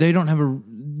to say, they're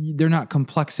not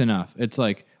complex enough. It's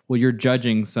like, well, you're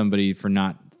judging somebody for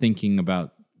not thinking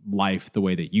about life the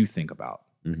way that you think about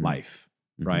life,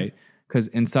 right? Because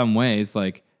in some ways,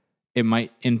 like, it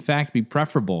might in fact be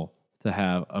preferable to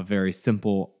have a very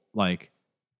simple like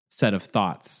set of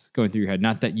thoughts going through your head.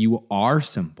 Not that you are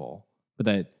simple, but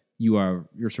that you're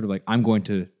sort of like, I'm going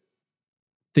to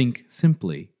think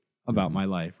simply about my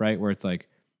life, right? Where it's like,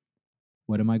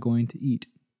 what am I going to eat?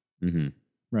 Mm-hmm.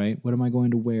 Right? What am I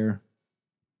going to wear?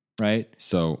 Right?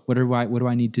 So what do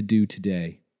I need to do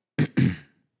today?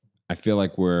 I feel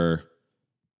like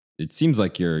it seems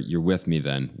like you're with me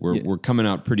then. We're coming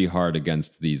out pretty hard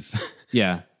against these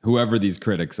whoever these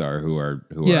critics are who are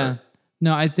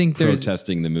no, I think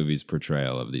protesting the movie's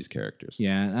portrayal of these characters.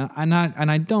 Yeah, and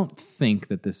I don't think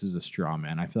that this is a straw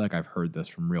man. I feel like I've heard this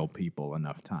from real people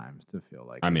enough times to feel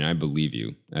like. I mean, I believe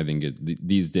you. I think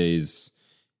these days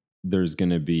there's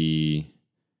going to be.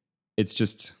 It's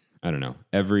just, I don't know.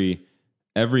 Every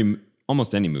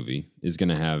almost any movie is going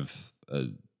to have,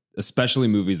 especially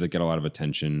movies that get a lot of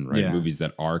attention, right? Yeah. Movies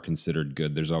that are considered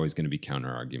good. There's always going to be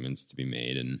counter arguments to be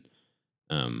made, and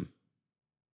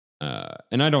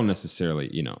I don't necessarily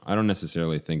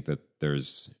think that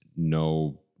there's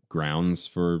no grounds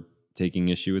for taking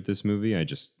issue with this movie. I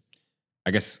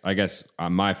guess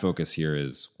my focus here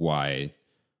is why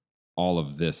all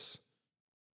of this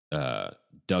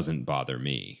doesn't bother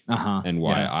me, and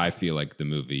why I feel like the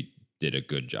movie did a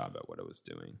good job at what it was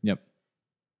doing. Yep.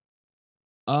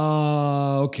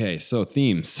 Okay, so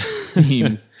themes.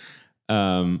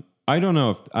 I don't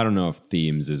know if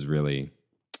themes is really.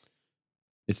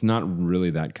 It's not really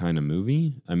that kind of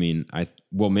movie. I mean,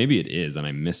 maybe it is, and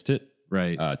I missed it.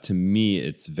 Right. To me,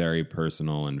 it's very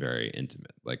personal and very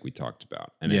intimate, like we talked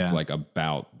about, and it's like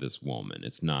about this woman.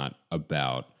 It's not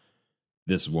about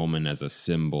this woman as a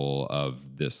symbol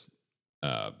of this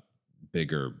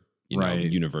bigger,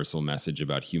 universal message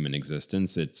about human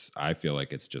existence. I feel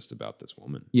like it's just about this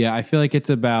woman. Yeah, I feel like it's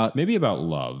about maybe about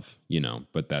love,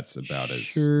 but that's about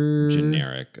as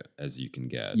generic as you can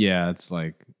get. Yeah, it's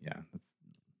like it's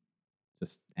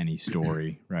just any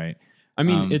story, right? I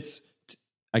mean,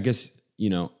 I guess,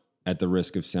 at the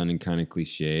risk of sounding kind of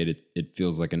cliched, it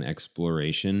feels like an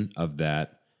exploration of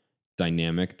that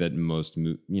dynamic that most,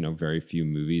 very few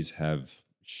movies have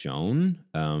shown.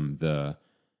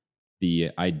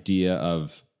 The idea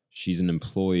of she's an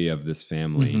employee of this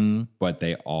family, but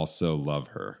they also love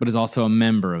her. But is also a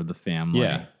member of the family,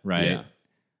 right? Yeah.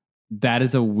 That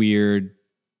is a weird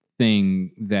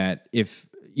thing that if,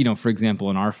 for example,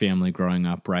 in our family growing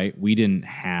up, right, we didn't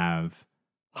have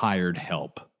hired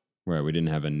help. Right. We didn't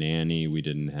have a nanny. We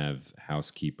didn't have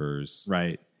housekeepers.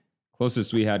 Right.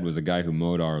 Closest we had was a guy who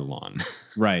mowed our lawn.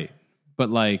 Right. But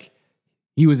like,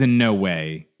 he was in no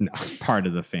way part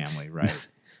of the family, right?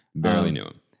 Barely knew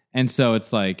him. And so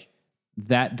it's like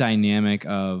that dynamic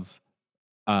of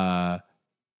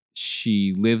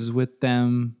she lives with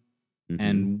them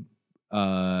and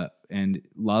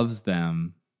loves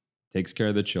them. Takes care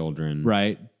of the children.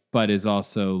 Right. But is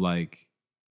also like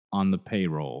on the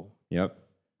payroll. Yep.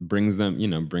 Brings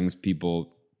them, brings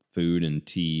people food and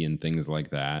tea and things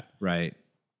like that. Right.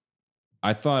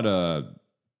 I thought,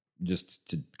 just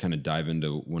to kind of dive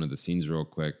into one of the scenes real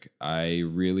quick, I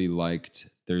really liked,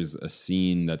 there's a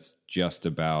scene that's just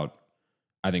about,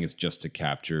 I think it's just to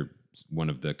capture one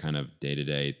of the kind of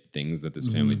day-to-day things that this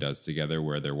family does together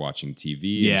where they're watching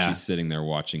TV and she's sitting there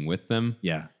watching with them.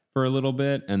 Yeah. For a little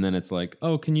bit, and then it's like,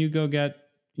 oh, can you go get,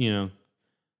 go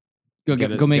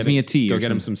make me a tea, go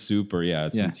get him some soup or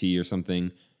some tea or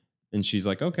something, and she's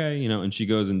like, okay, and she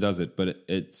goes and does it, but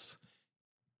it's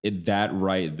that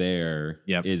right there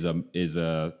is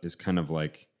kind of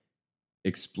like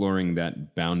exploring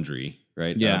that boundary,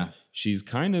 right? Yeah, she is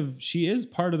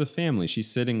part of the family.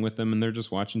 She's sitting with them, and they're just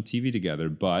watching TV together,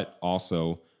 but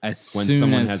also. When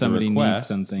someone has a request,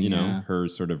 her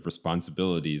sort of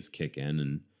responsibilities kick in,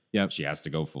 and she has to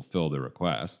go fulfill the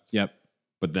requests. Yep.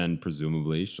 But then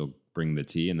presumably she'll bring the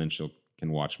tea, and then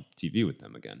can watch TV with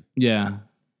them again. Yeah.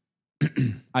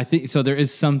 I think so. There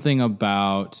is something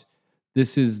about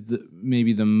this is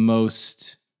maybe the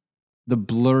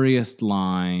blurriest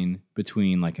line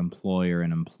between like employer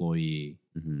and employee,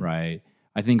 right?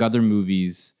 I think other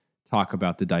movies talk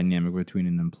about the dynamic between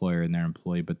an employer and their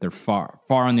employee, but they're far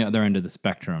on the other end of the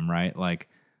spectrum, right? Like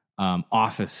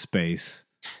Office Space,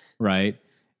 right,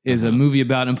 is a movie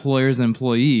about employers and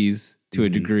employees to a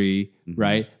degree,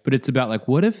 right? But it's about like,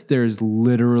 what if there's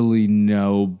literally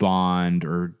no bond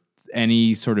or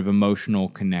any sort of emotional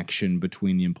connection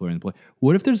between the employer and the employee?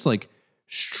 What if there's like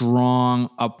strong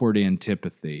upward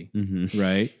antipathy,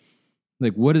 right?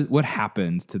 Like what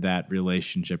happens to that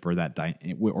relationship or that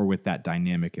or with that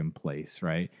dynamic in place,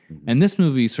 right? And this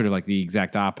movie is sort of like the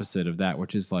exact opposite of that,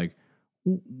 which is like,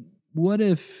 what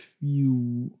if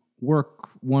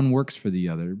one works for the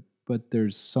other, but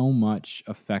there's so much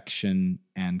affection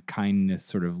and kindness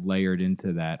sort of layered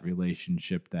into that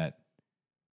relationship that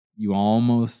you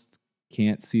almost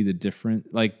can't see the difference.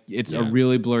 Like it's a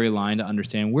really blurry line to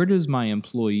understand, where does my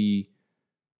employee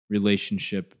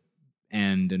relationship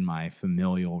end and my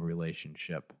familial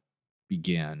relationship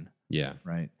begin? Yeah.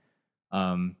 Right.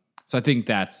 So I think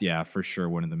that's, for sure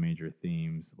one of the major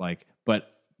themes. Like,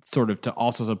 but sort of to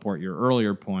also support your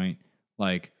earlier point,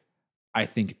 like, I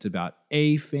think it's about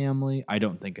a family. I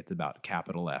don't think it's about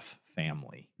capital F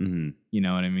family. Mm-hmm. You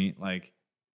know what I mean? Like,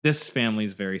 this family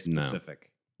is very specific.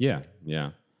 No.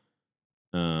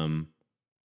 Yeah.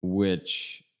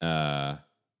 Which, back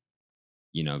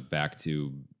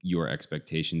to your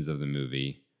expectations of the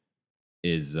movie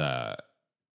is,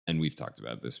 and we've talked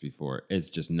about this before, it's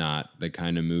just not the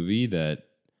kind of movie that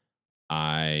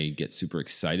I get super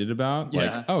excited about.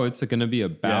 Yeah. Like, oh, it's going to be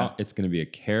about, it's going to be a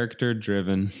character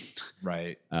driven,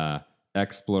 right,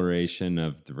 exploration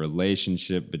of the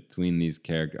relationship between these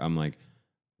characters. I'm like,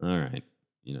 all right,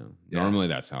 normally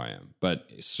that's how I am. But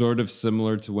sort of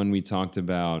similar to when we talked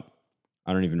about,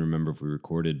 I don't even remember if we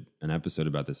recorded an episode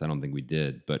about this. I don't think we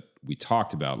did, but we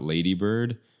talked about Lady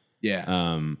Bird.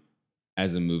 Yeah.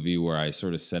 As a movie where I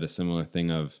sort of said a similar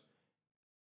thing of,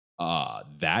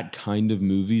 that kind of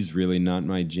movie's really not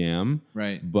my jam.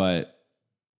 Right. But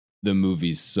the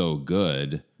movie's so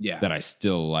good that I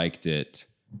still liked it.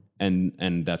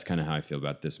 And that's kind of how I feel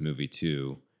about this movie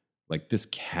too. Like, this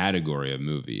category of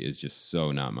movie is just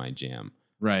so not my jam.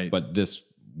 Right. But I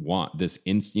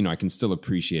can still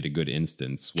appreciate a good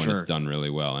instance when it's done really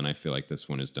well. And I feel like this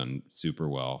one is done super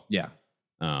well. Yeah.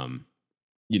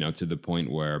 To the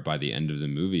point where by the end of the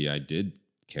movie, I did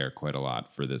care quite a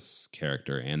lot for this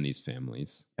character and these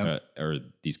families, or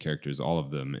these characters, all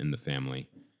of them in the family.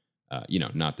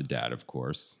 Not the dad, of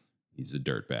course. He's a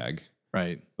dirtbag.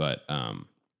 Right. But,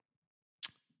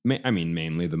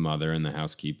 mainly the mother and the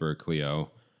housekeeper,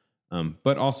 Cleo.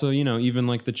 But also, even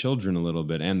like the children a little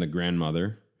bit, and the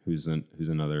grandmother, who's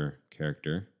another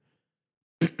character.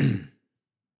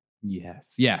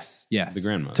 Yes. The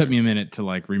grandmother. Took me a minute to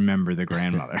like remember the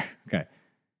grandmother. Okay.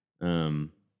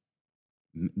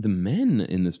 The men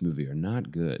in this movie are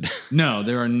not good. No,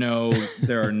 there are no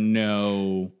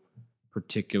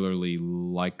particularly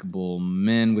likable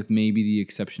men, with maybe the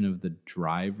exception of the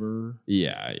driver.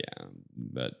 Yeah,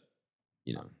 but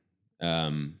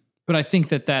but I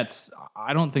think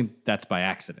I don't think that's by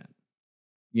accident.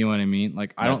 You know what I mean?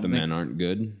 Like, I don't think men aren't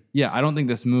good. Yeah, I don't think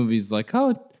this movie's like,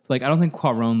 I don't think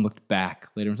Cuarón looked back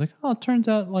later and was like, oh, it turns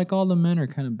out like all the men are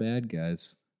kind of bad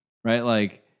guys, right?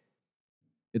 Like,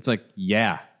 it's like,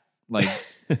 like,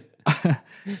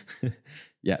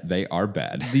 yeah, they are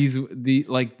bad.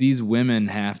 These women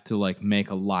have to like make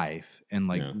a life and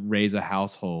like raise a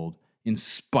household in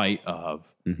spite of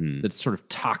the sort of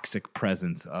toxic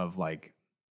presence of like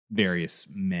various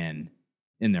men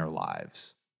in their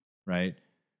lives, right?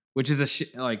 Which is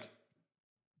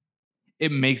it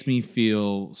makes me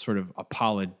feel sort of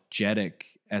apologetic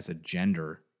as a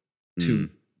gender to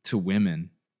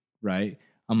women, right?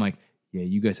 I'm like, yeah,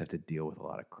 you guys have to deal with a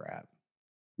lot of crap.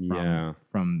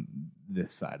 From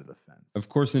this side of the fence. Of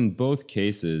course, in both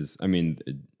cases, I mean,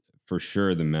 for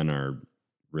sure the men are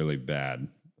really bad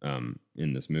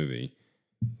in this movie.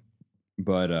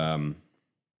 But and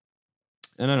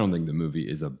I don't think the movie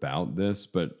is about this,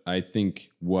 but I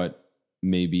think what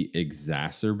maybe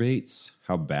exacerbates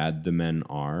how bad the men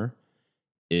are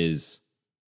is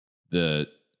the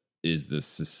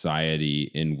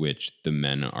society in which the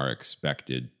men are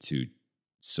expected to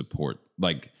support,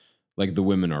 like the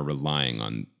women are relying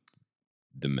on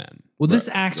the men. Well, this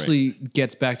actually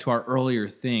gets back to our earlier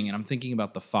thing, and I'm thinking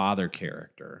about the father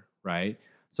character, right?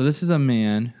 So this is a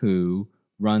man who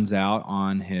runs out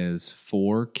on his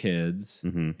 4 kids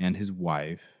and his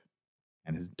wife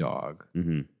and his dog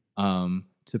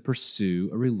to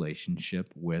pursue a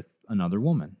relationship with another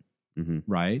woman,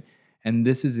 right? And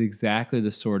this is exactly the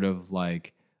sort of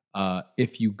like,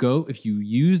 if you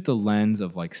use the lens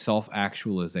of like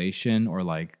self-actualization or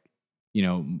like,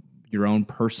 your own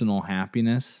personal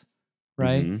happiness,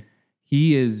 right?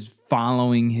 He is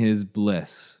following his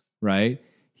bliss, right?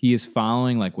 He is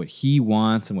following like what he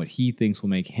wants and what he thinks will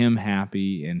make him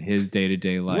happy in his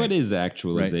day-to-day life. What is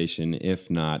actualization if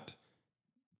not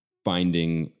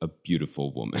finding a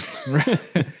beautiful woman?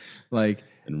 Like,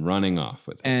 and running off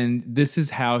with her. And this is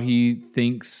how he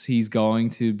thinks he's going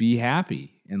to be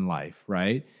happy in life,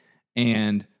 right?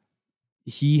 And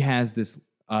he has this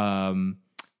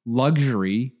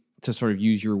luxury, to sort of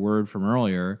use your word from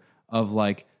earlier, of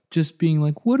like just being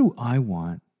like, what do I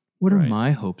want? What are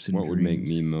my hopes and what dreams? What would make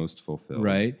me most fulfilled?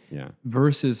 Right? Yeah.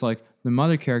 Versus like the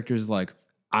mother character is like,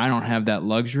 I don't have that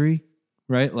luxury,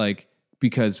 right? Like,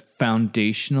 because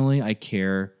foundationally, I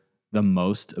care the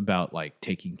most about like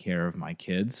taking care of my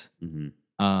kids.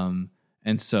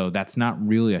 And so that's not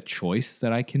really a choice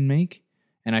that I can make.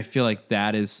 And I feel like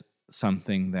that is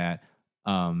something that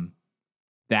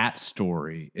that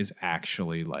story is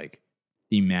actually like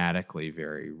thematically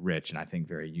very rich and I think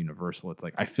very universal. It's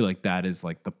like I feel like that is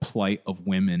like the plight of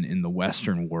women in the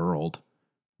Western world,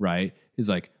 right? Is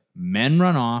like men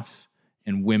run off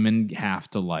and women have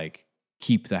to like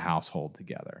keep the household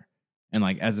together. And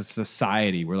like as a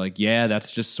society, we're like, yeah,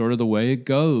 that's just sort of the way it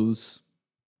goes.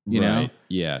 You know?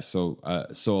 Yeah. So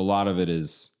a lot of it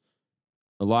is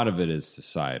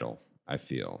societal, I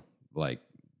feel. Like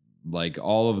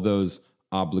all of those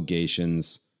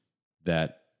obligations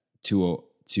that to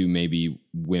maybe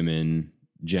women,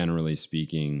 generally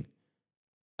speaking,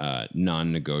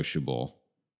 non-negotiable.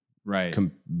 Right.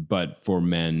 But for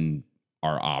men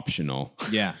are optional.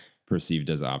 Yeah.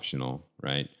 Perceived as optional,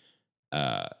 right?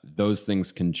 Those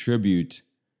things contribute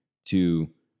to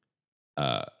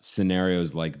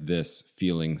scenarios like this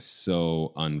feeling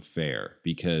so unfair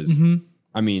because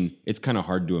I mean, it's kind of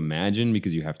hard to imagine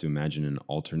because you have to imagine an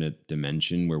alternate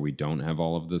dimension where we don't have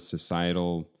all of the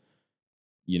societal,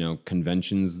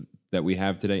 conventions that we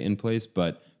have today in place.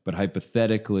 But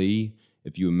hypothetically,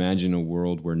 if you imagine a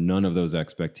world where none of those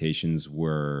expectations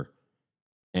were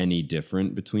any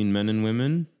different between men and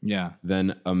women,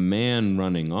 then a man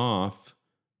running off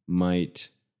might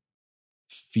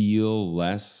feel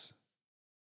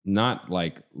not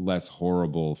like less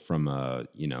horrible from a,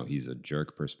 he's a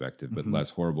jerk perspective, but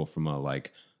less horrible from a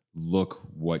like, look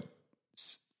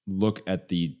at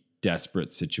the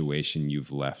desperate situation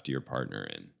you've left your partner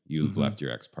in. You've left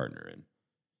your ex-partner in.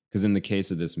 Because in the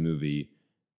case of this movie,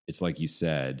 it's like you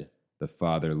said, the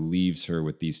father leaves her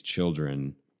with these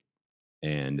children,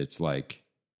 and it's like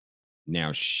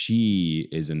now she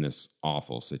is in this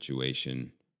awful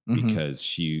situation because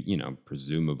she,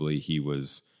 presumably he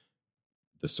was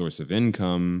the source of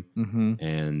income,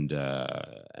 and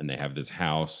they have this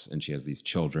house, and she has these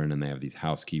children, and they have these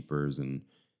housekeepers, and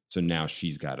so now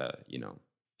she's got to,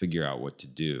 figure out what to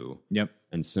do. Yep.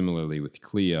 And similarly with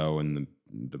Cleo and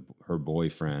her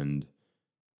boyfriend,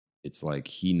 it's like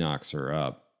he knocks her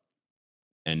up,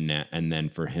 and then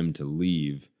for him to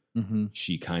leave,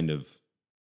 she kind of,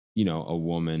 a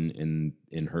woman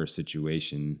in her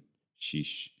situation,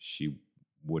 she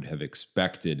would have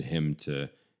expected him to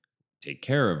take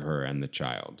care of her and the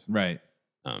child. Right.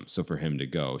 So for him to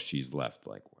go, she's left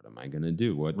like, what am I going to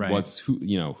do?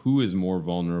 Who is more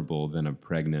vulnerable than a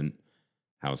pregnant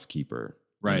housekeeper,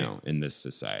 in this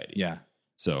society? Yeah.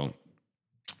 So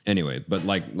anyway, but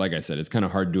like I said, it's kind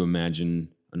of hard to imagine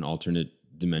an alternate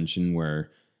dimension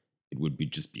where it would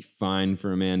just be fine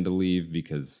for a man to leave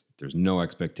because there's no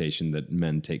expectation that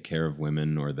men take care of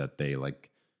women or that they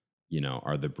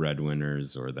are the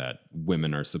breadwinners or that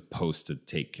women are supposed to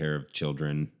take care of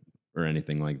children or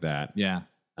anything like that. Yeah.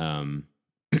 Anyway,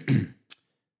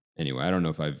 I don't know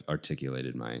if I've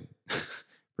articulated my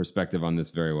perspective on this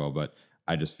very well, but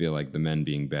I just feel like the men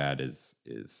being bad is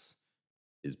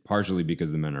partially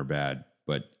because the men are bad,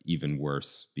 but even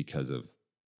worse because of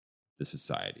the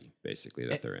society basically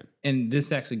that they're in. And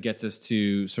this actually gets us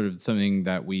to sort of something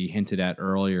that we hinted at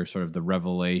earlier, sort of the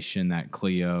revelation that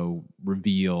Cleo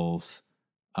reveals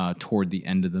toward the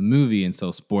end of the movie. And so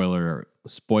spoiler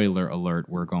alert,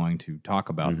 we're going to talk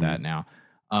about that now.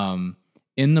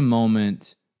 In the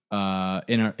moment, at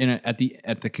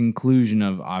the conclusion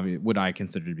of what I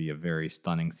consider to be a very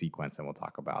stunning sequence, and we'll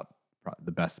talk about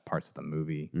the best parts of the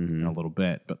movie in a little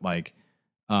bit, but like,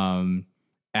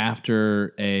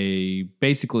 after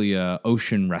basically a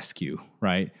ocean rescue,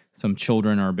 right? Some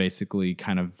children are basically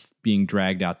kind of being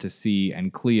dragged out to sea,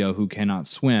 and Cleo, who cannot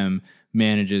swim,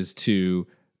 manages to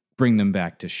bring them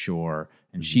back to shore.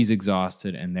 And she's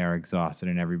exhausted, and they're exhausted,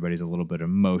 and everybody's a little bit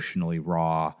emotionally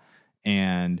raw.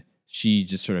 And she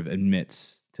just sort of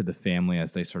admits to the family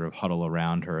as they sort of huddle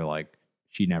around her, like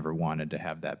she never wanted to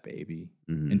have that baby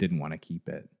and didn't want to keep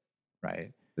it,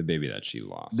 right? The baby that she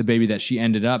lost. The baby that she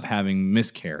ended up having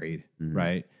miscarried,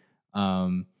 right?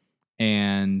 And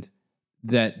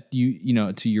that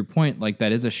to your point, like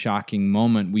that is a shocking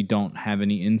moment. We don't have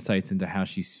any insights into how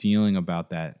she's feeling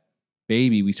about that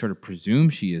baby. We sort of presume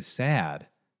she is sad,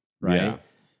 right? Yeah.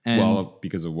 And,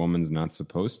 because a woman's not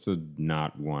supposed to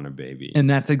not want a baby. And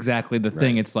that's exactly the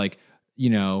thing. It's like,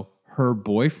 her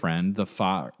boyfriend, the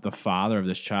father of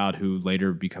this child, who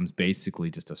later becomes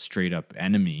basically just a straight up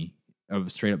enemy, a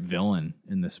straight up villain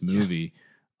in this movie,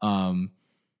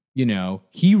 you know,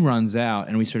 he runs out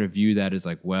and we sort of view that as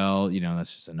like, well, you know,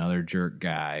 that's just another jerk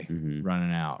guy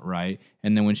running out, right?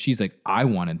 And then when she's like, I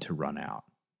wanted to run out,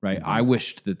 right? I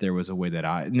wished that there was a way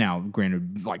that now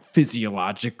granted, like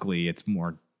physiologically, that's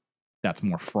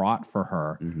more fraught for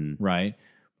her, right?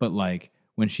 But like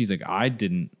when she's like, I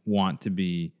didn't want to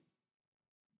be,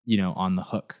 you know, on the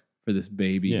hook for this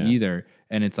baby either.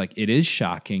 And it's like, it is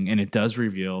shocking and it does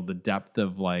reveal the depth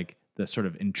of like the sort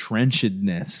of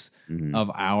entrenchedness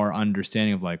of our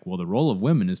understanding of like, well, the role of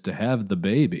women is to have the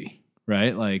baby,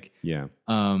 right? Like,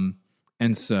 and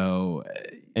so,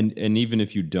 and even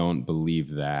if you don't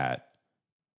believe that,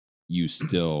 you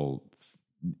still,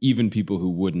 even people who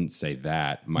wouldn't say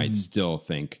that might still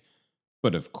think,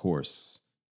 but of course,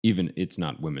 even it's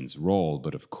not women's role,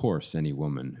 but of course, any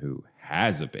woman who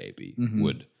has a baby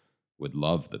would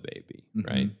love the baby,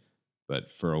 right? But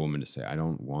for a woman to say, I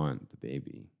don't want the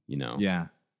baby, you know? Yeah.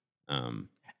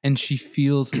 And she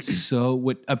feels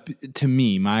so, to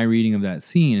me, my reading of that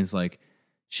scene is like,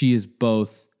 she is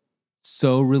both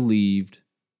so relieved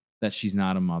that she's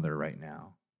not a mother right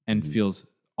now and feels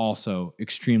also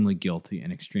extremely guilty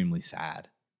and extremely sad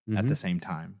at the same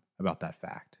time about that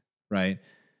fact, right?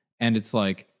 And it's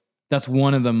like, that's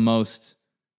one of the most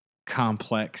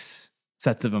complex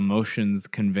sets of emotions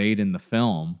conveyed in the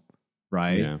film,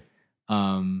 right? Yeah.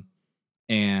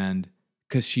 And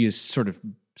because she is sort of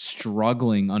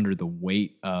struggling under the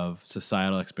weight of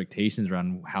societal expectations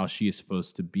around how she is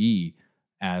supposed to be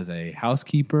as a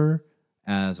housekeeper,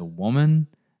 as a woman,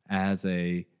 as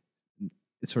a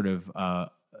sort of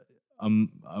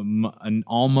an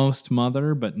almost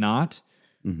mother, but not,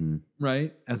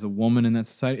 right? As a woman in that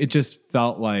society. It just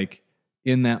felt like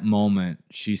in that moment,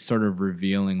 she's sort of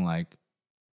revealing, like,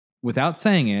 without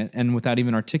saying it and without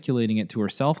even articulating it to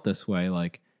herself this way,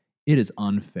 like, it is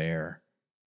unfair,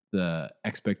 the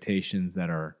expectations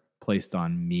that are placed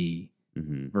on me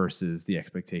versus the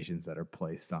expectations that are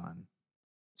placed on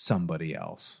somebody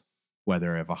else,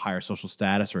 whether of a higher social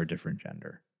status or a different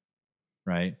gender,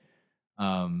 right?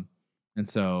 And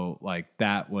so, like,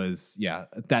 that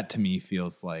to me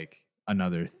feels like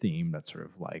another theme that's sort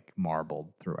of like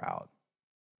marbled throughout.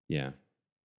 Yeah.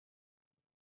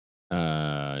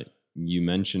 You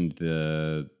mentioned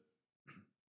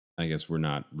I guess we're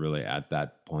not really at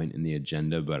that point in the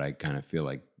agenda, but I kind of feel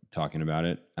like talking about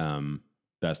it.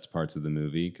 Best parts of the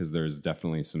movie, because there's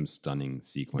definitely some stunning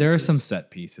sequences. There are some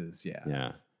set pieces, yeah.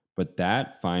 Yeah. But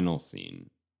that final scene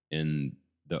in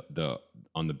the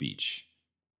on the beach,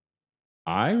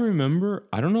 I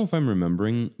don't know if I'm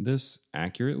remembering this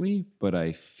accurately, but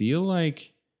I feel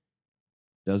like,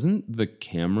 doesn't the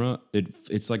camera,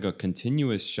 it's like a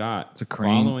continuous shot, it's a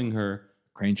crane, following her,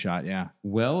 crane shot, yeah,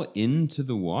 well into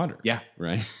the water, yeah,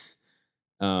 right?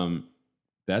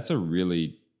 That's a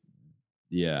really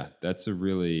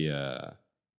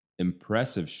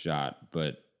impressive shot,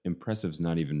 but impressive's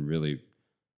not even really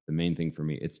the main thing for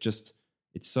me. It's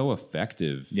so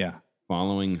effective,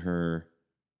 following her.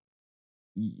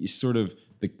 Sort of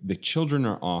the children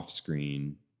are off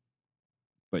screen,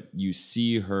 but you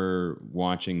see her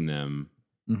watching them.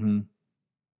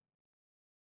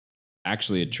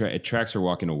 Actually, it tracks her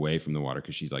walking away from the water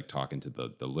because she's like talking to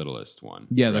the littlest one.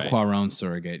 Yeah, right? The Quaron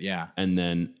surrogate. Yeah, and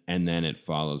then it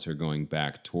follows her going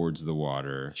back towards the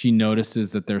water. She notices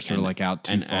that they're sort of like out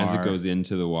too far. And as it goes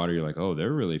into the water, you're like, oh,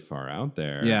 they're really far out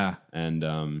there. Yeah,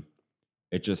 and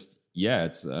it just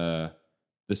it's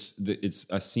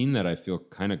a scene that I feel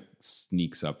kind of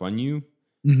sneaks up on you.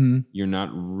 You're not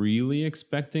really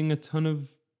expecting a ton of,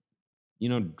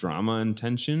 drama and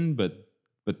tension, but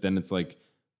then it's like,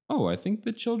 oh, I think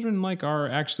the children are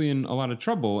actually in a lot of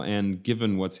trouble. And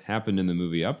given what's happened in the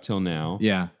movie up till now,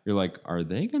 you're like, are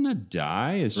they gonna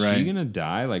die? Is she gonna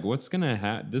die? Like, what's gonna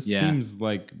happen? This seems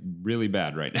like really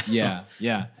bad right now.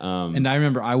 Yeah. And I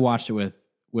remember I watched it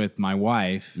with my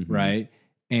wife, right?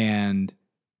 And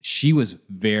she was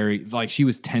she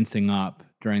was tensing up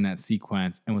during that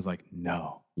sequence and was like,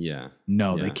 no,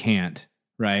 they can't.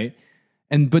 Right.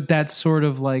 But that's sort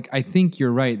of like, I think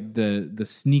you're right. The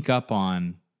sneak up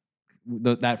on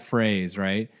that phrase,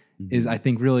 right, is I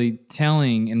think really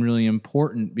telling and really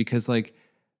important because, like,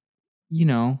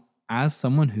 as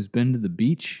someone who's been to the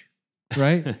beach,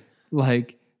 right,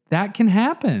 like that can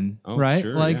happen, right?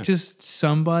 Sure, like just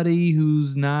somebody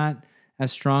who's not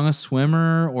as strong a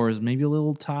swimmer or is maybe a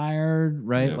little tired,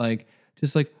 right? Like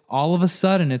just like all of a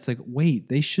sudden it's like, wait,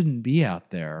 they shouldn't be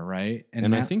out there, right?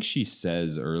 And I think she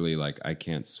says early, like, I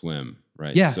can't swim,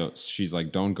 right? Yeah. So she's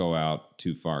like, don't go out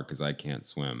too far because I can't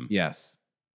swim. Yes.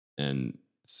 And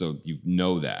so you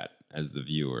know that as the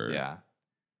viewer. Yeah.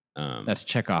 That's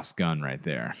Chekhov's gun right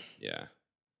there. Yeah.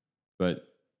 But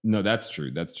No, that's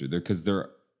true. That's true. Because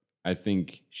I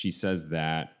think she says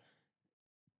that,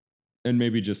 and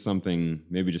maybe just something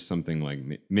like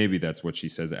maybe that's what she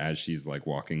says as she's like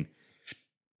walking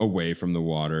away from the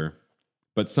water,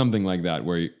 but something like that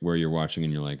where you're watching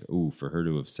and you're like, ooh, for her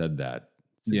to have said that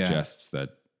suggests that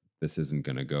this isn't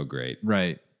going to go great,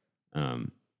 right?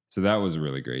 So that was a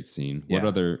really great scene. Yeah.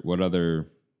 What other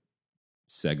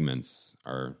segments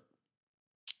are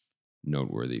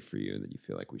noteworthy for you that you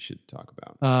feel like we should talk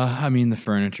about? I mean, the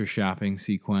furniture shopping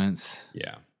sequence.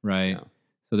 Yeah. Right. Yeah.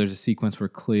 So there's a sequence where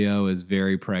Cleo is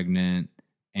very pregnant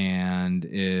and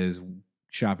is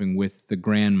shopping with the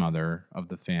grandmother of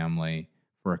the family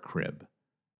for a crib.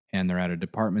 And they're at a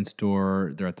department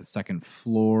store. They're at the second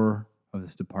floor of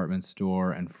this department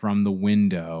store. And from the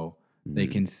window, they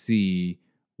can see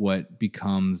what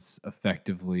becomes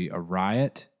effectively a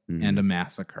riot and a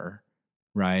massacre,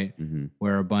 right?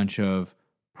 Where a bunch of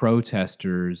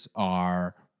protesters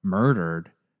are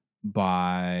murdered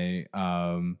by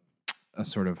a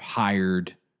sort of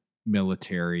hired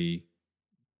military,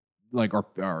 like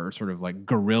or sort of like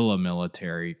guerrilla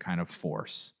military kind of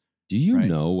force. Do you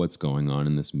know what's going on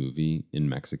in this movie in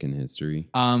Mexican history?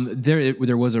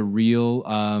 There was a real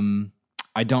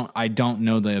I don't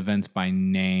know the events by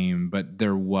name, but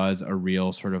there was a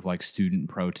real sort of like student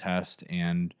protest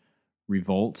and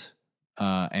revolt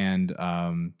and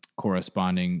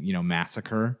corresponding,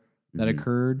 massacre that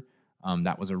occurred.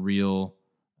 That was a real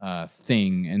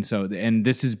thing. And so, and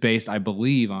this is based, I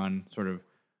believe, on sort of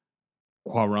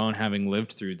Cuarón having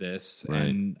lived through this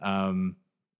and,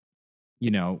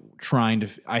 trying to,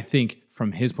 I think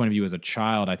from his point of view as a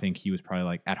child, I think he was probably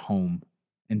like at home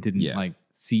and didn't like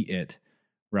see it.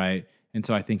 Right. And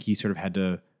so I think he sort of had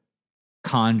to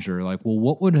conjure like, well,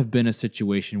 what would have been a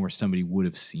situation where somebody would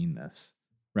have seen this?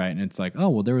 Right. And it's like, oh,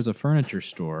 well, there was a furniture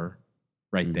store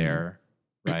right there.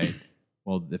 Right.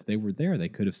 Well, if they were there, they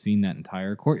could have seen that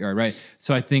entire courtyard. Right.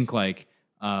 So I think like,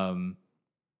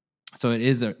 so it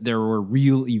is there were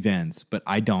real events, but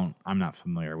I'm not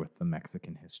familiar with the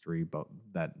Mexican history, but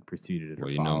that preceded it or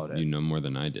followed it. You know more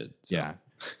than I did. So. Yeah.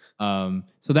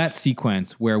 So that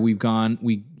sequence where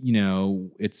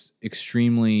it's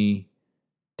extremely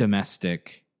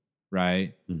domestic,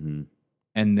 right? Mm-hmm.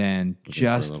 And then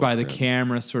just by the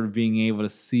camera sort of being able to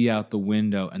see out the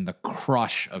window and the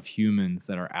crush of humans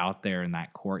that are out there in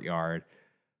that courtyard,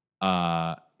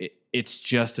 it's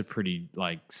just a pretty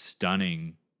like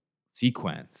stunning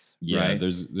sequence. Yeah, right?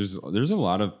 there's a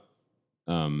lot of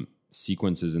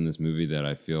sequences in this movie that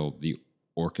I feel the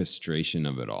orchestration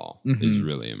of it all is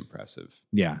really impressive.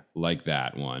 Yeah. Like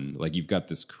that one. Like you've got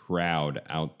this crowd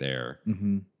out there,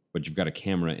 but you've got a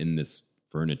camera in this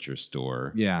furniture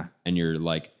store. Yeah. And you're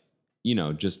like,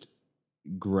 just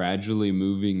gradually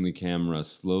moving the camera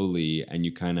slowly, and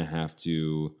you kind of have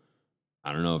to,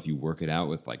 I don't know if you work it out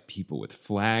with like people with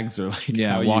flags or like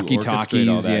walkie-talkies.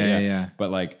 All that. Yeah.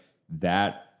 But like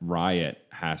that riot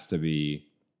has to be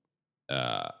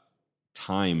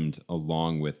timed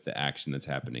along with the action that's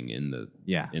happening in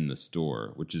the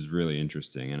store, which is really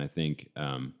interesting. And I think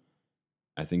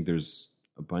there's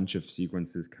a bunch of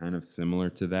sequences kind of similar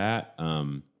to that.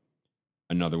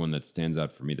 Another one that stands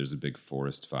out for me, there's a big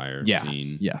forest fire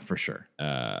scene. Yeah, for sure.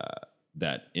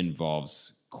 That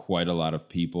involves quite a lot of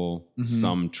people,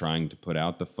 some trying to put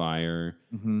out the fire,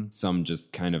 some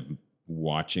just kind of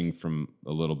watching from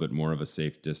a little bit more of a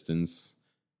safe distance.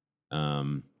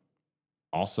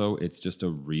 Also, it's just a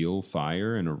real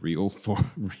fire in a real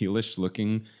realish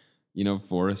looking,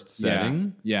 forest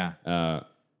setting. Yeah.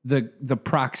 The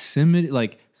proximity,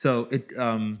 like, so it,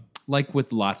 like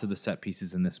with lots of the set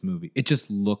pieces in this movie, it just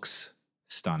looks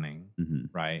stunning,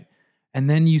 right? And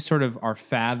then you sort of are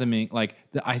fathoming, like,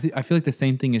 I feel like the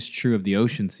same thing is true of the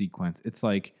ocean sequence. It's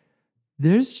like,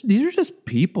 these are just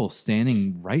people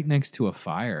standing right next to a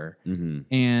fire.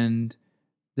 And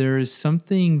there is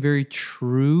something very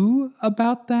true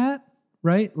about that,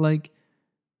 right? Like,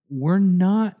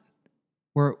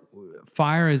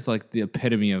 fire is like the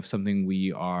epitome of something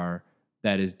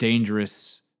that is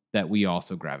dangerous, that we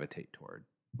also gravitate toward.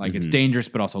 Like, it's dangerous,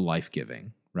 but also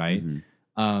life-giving, right?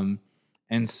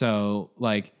 And so,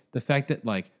 like, the fact that,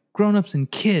 like, grown-ups and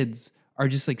kids are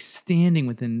just, like, standing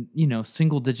within,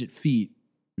 single-digit feet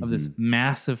of this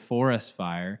massive forest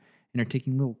fire and are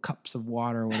taking little cups of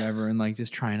water or whatever and, like,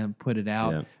 just trying to put it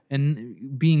out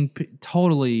and being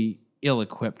totally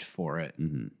ill-equipped for it,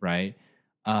 right?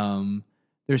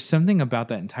 There's something about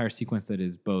that entire sequence that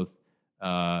is both,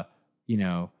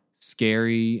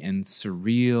 scary and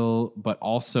surreal, but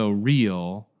also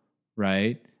real,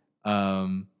 right?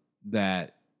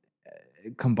 That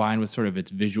combined with sort of its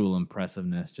visual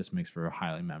impressiveness just makes for a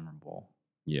highly memorable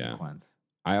sequence.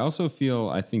 I also feel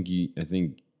I think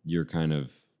you're kind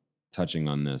of touching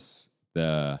on this.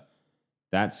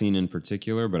 That scene in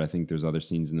particular, but I think there's other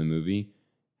scenes in the movie,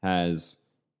 has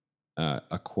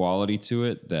a quality to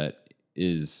it that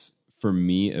is, for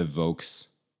me, evokes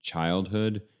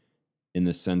childhood, in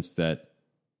the sense that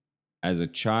as a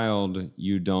child,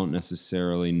 you don't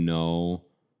necessarily know,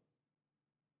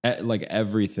 like,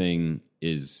 everything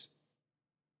is,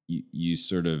 you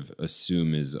sort of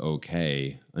assume is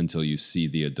okay until you see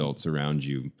the adults around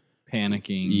you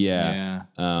panicking. Yeah.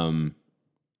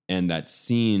 And that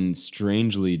scene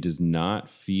strangely doesn't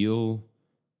feel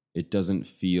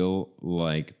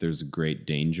like there's a great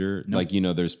danger. Nope.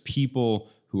 Like, there's people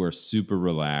who are super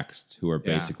relaxed, who are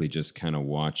basically just kind of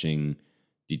watching,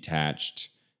 detached,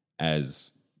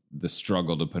 as the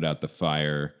struggle to put out the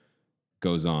fire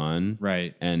goes on.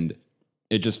 Right. And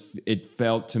it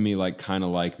felt to me like kind of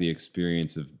like the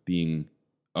experience of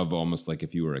almost like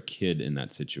if you were a kid in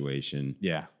that situation.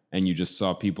 Yeah. And you just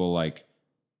saw people, like,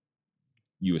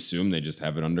 you assume they just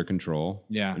have it under control.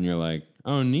 Yeah. And you're like,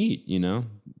 oh, neat,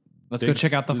 Let's go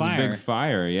check out the fire. There's a big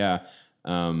fire, yeah.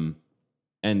 And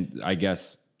I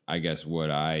guess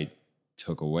what I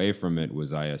took away from it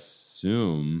was, I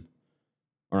assume,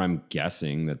 or I'm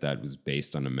guessing, that was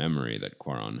based on a memory that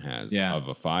Quaron has of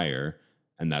a fire.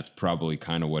 And that's probably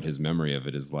kind of what his memory of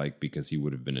it is like, because he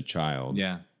would have been a child.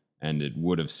 Yeah. And it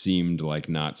would have seemed like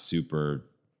not super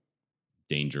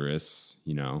dangerous,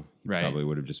 He right. probably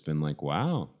would have just been like,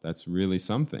 wow, that's really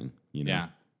something, Yeah.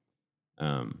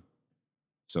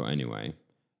 So anyway,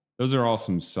 those are all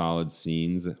some solid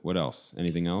scenes. What else?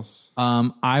 Anything else?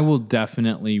 I will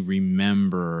definitely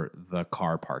remember the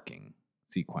car parking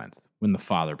sequence when the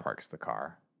father parks the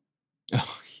car.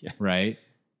 Oh, yeah. Right?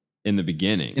 In the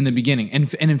beginning.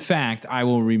 And in fact, I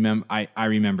will remember I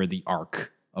remember the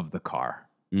arc of the car.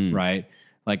 Right?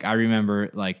 Like, I remember,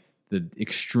 like, the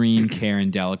extreme care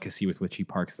and delicacy with which he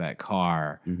parks that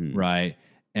car, right?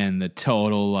 And the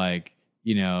total, like,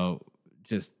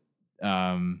 just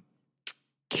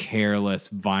careless,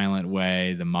 violent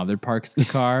way the mother parks the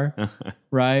car,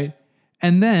 right?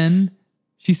 And then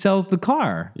she sells the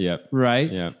car. Yep. Right?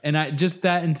 Yep. And just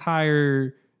that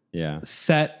entire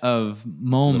set of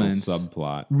moments, little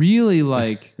subplot, really,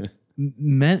 like,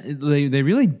 meant they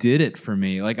really did it for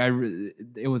me. Like,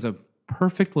 it was a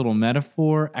perfect little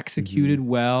metaphor, executed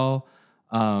well.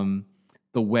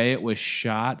 The way it was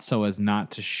shot so as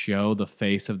not to show the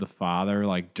face of the father,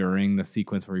 like, during the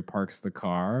sequence where he parks the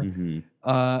car.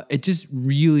 It just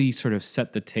really sort of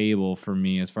set the table for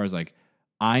me, as far as, like,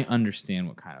 I understand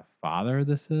what kind of father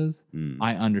this is.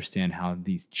 I understand how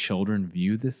these children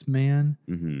view this man,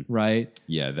 right?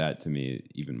 Yeah, that, to me,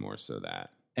 even more so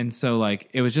that. And so, like,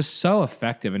 it was just so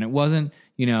effective. And it wasn't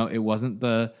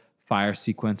the fire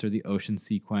sequence or the ocean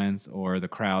sequence or the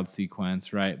crowd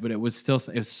sequence, right? But it was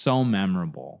so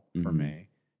memorable for me.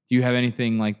 Do you have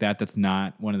anything like that that's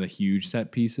not one of the huge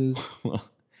set pieces?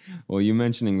 Well, you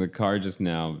mentioning the car just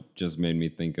now just made me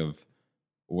think of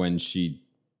when she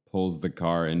pulls the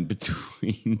car in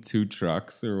between two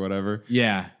trucks or whatever.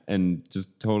 Yeah. And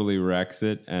just totally wrecks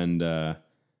it. And,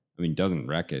 doesn't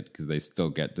wreck it, because they still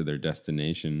get to their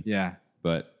destination. Yeah.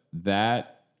 But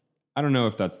that, I don't know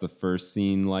if that's the first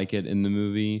scene like it in the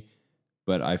movie,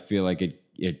 but I feel like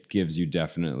it gives you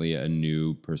definitely a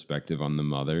new perspective on the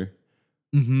mother,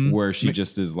 where she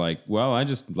just is like, well, I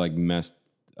just, like, messed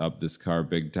up this car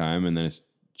big time. And then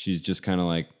she's just kind of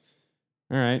like,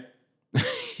 all right.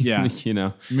 Yeah.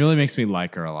 It really makes me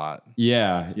like her a lot.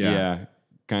 Yeah.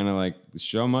 Kind of like, the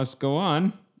show must go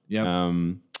on. Yeah.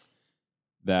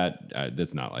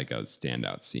 That's not like a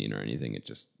standout scene or anything. It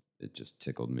just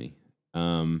tickled me.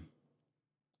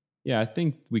 Yeah, I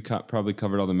think we probably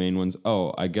covered all the main ones.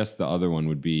 Oh, I guess the other one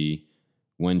would be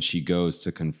when she goes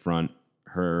to confront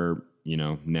her,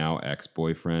 now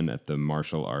ex-boyfriend at the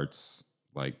martial arts,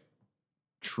 like,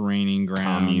 training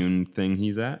ground commune thing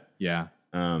he's at. Yeah.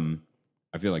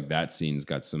 I feel like that scene's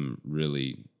got some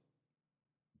really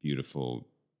beautiful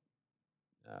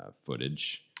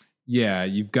footage. Yeah,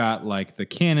 you've got, like, the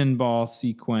cannonball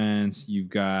sequence. You've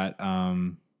got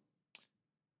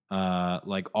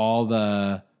like, all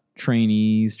the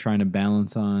trainees trying to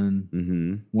balance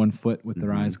on one foot with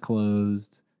their eyes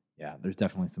closed. Yeah, there's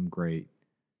definitely some great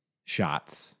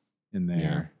shots in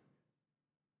there.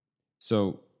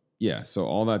 So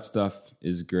all that stuff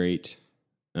is great.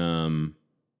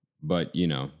 But,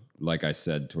 like I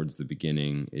said towards the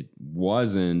beginning,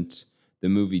 the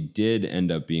movie did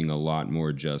end up being a lot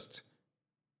more just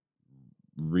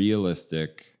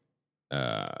realistic,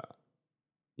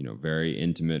 very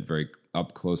intimate, very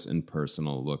up close and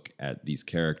personal look at these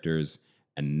characters,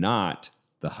 and not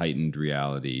the heightened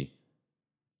reality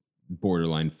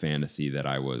borderline fantasy that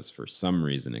I was for some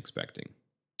reason expecting.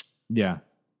 Yeah.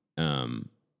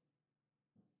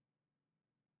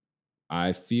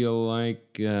 I feel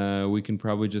like we can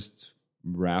probably just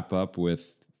wrap up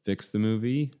with fix the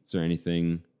movie. Is there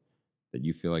anything that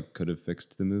you feel like could have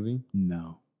fixed the movie?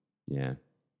 No. Yeah.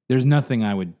 There's nothing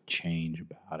I would change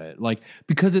about it. Like,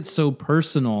 because it's so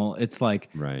personal, it's like,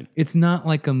 right. It's not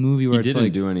like a movie where he it's didn't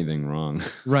like, do anything wrong.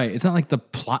 Right. It's not like the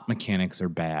plot mechanics are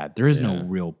bad. There is Yeah. no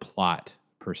real plot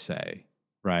per se.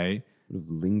 Right. Would have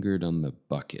lingered on the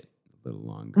bucket a little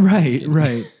longer. Right.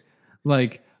 Right.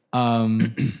 Like, oh,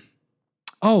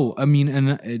 I mean,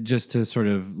 and just to sort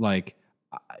of like,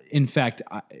 in fact,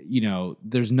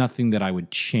 there's nothing that I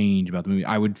would change about the movie.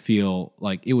 I would feel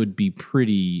like it would be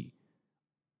pretty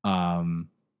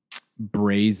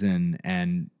brazen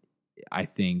and I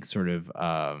think sort of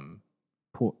I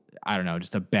don't know,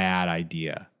 just a bad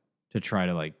idea to try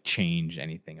to like change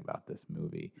anything about this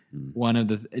movie. One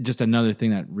of just another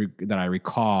thing that I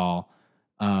recall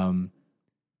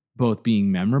both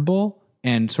being memorable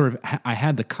and sort of I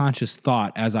had the conscious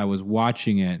thought as I was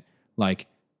watching it, like,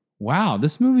 wow,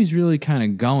 this movie's really kind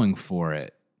of going for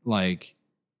it. Like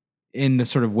in the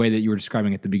sort of way that you were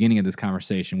describing at the beginning of this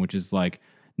conversation, which is like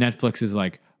Netflix is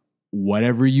like,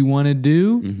 whatever you want to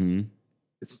do, mm-hmm.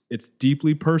 it's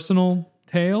deeply personal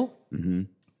tale. Mm-hmm.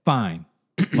 Fine.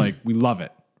 Like we love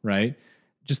it. Right.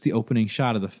 Just the opening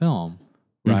shot of the film.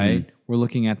 Right. Mm-hmm. We're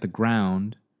looking at the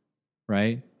ground.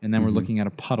 Right. And then we're looking at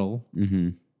a puddle. Mm-hmm.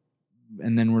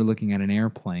 And then we're looking at an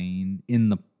airplane in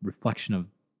the reflection of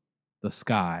the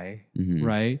sky,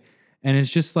 right? And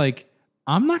it's just like,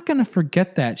 I'm not going to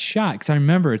forget that shot because I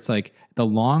remember it's like the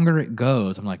longer it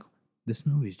goes, I'm like, this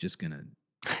movie's just going to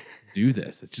do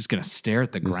this. It's just going to stare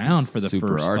at the ground for the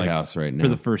first art house right now. For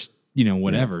the first,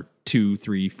 whatever, 2,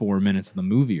 3, 4 minutes of the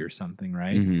movie or something,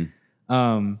 right?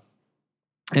 Mm-hmm.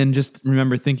 And just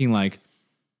remember thinking like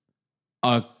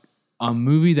a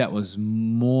movie that was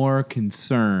more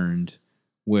concerned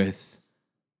with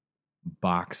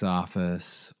box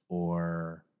office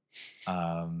or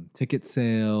ticket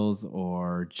sales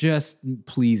or just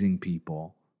pleasing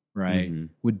people, right?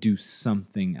 Would do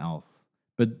something else.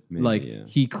 But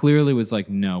he clearly was like,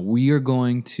 no, we are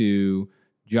going to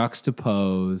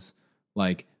juxtapose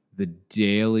like the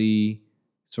daily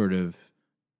sort of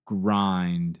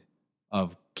grind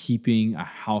of keeping a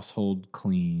household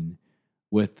clean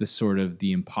with the sort of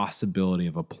the impossibility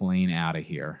of a plane out of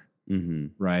here,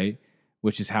 right?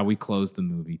 Which is how we close the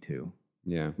movie too.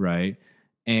 Yeah. Right.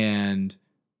 And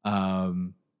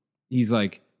he's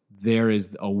like, there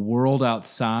is a world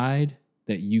outside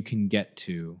that you can get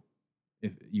to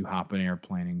if you hop an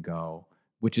airplane and go,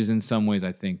 which is in some ways,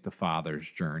 I think, the father's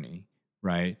journey,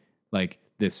 right? Like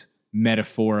this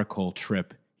metaphorical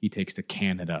trip he takes to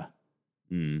Canada,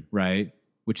 right?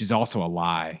 Which is also a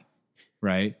lie,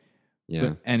 right?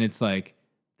 Yeah. And it's like,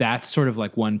 that's sort of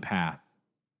like one path,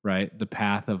 right? The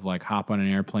path of like hop on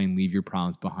an airplane, leave your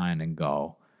problems behind and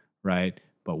go, right?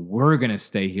 But we're going to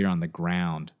stay here on the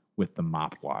ground with the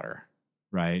mop water,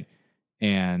 right?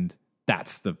 And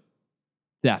that's the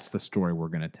story we're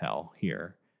going to tell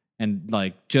here. And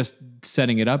like just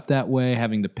setting it up that way,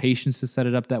 having the patience to set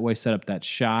it up that way, set up that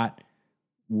shot,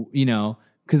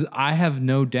 because I have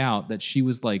no doubt that she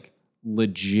was like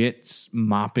legit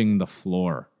mopping the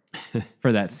floor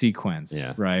for that sequence,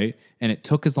 right? And it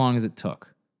took as long as it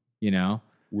took,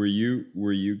 Were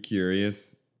you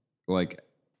curious, like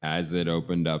as it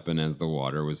opened up and as the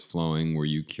water was flowing, were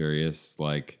you curious,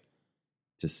 like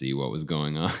to see what was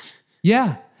going on?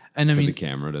 Yeah. And I mean, the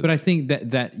camera but I think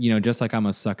that just like I'm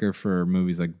a sucker for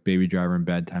movies like Baby Driver and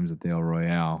Bad Times at the El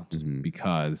Royale, just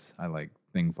because I like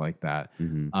things like that.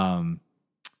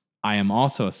 I am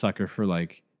also a sucker for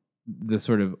like the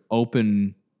sort of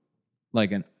open,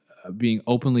 like being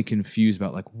openly confused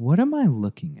about like, what am I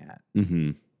looking at?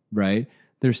 Right?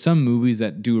 There's some movies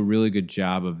that do a really good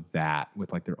job of that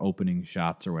with like their opening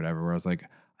shots or whatever, where I was like,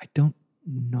 I don't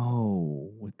know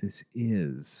what this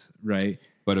is, right?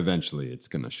 But eventually it's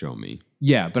going to show me.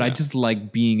 Yeah, but I just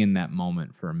like being in that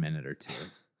moment for a minute or two.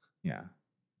 Yeah.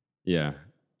 Yeah.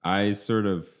 I sort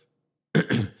of,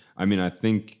 I mean, I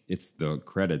think it's the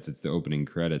credits. It's the opening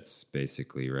credits,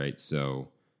 basically, right? So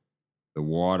the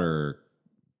water,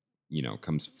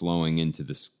 comes flowing into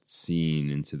the scene,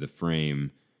 into the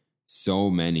frame so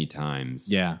many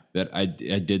times. Yeah. That I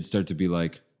did start to be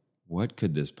like, what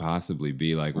could this possibly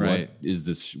be? Like, right. What is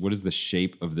this? What is the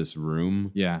shape of this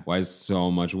room? Yeah. Why is so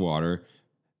much water?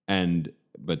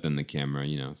 But then the camera,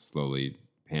 slowly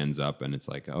pans up and it's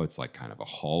like, oh, it's like kind of a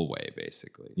hallway,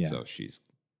 basically. Yeah. So she's,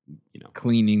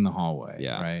 cleaning the hallway.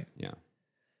 Yeah. Right. Yeah.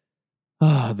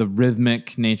 the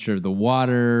rhythmic nature of the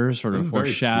water, sort of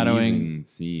foreshadowing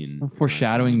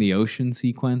the ocean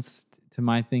sequence to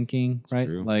my thinking, right?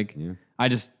 True. Like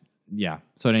Yeah.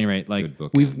 So at any rate, like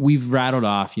we've rattled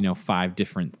off, 5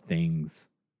 different things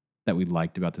that we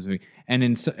liked about this movie,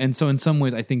 and so in some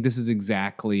ways, I think this is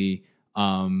exactly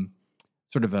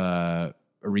sort of a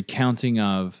recounting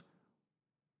of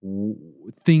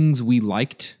things we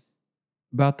liked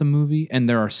about the movie, and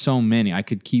there are so many. I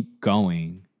could keep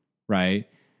going, right?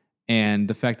 And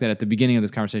the fact that at the beginning of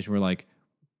this conversation, we're like,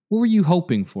 what were you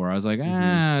hoping for? I was like,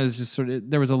 it's just sort of,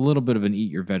 there was a little bit of an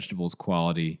eat your vegetables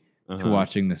quality to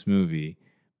watching this movie.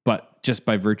 But just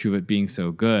by virtue of it being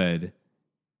so good,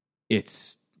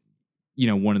 it's,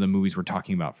 one of the movies we're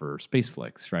talking about for space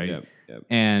flicks, right? Yep.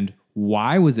 And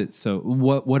why was it so,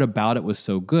 what about it was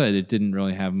so good? It didn't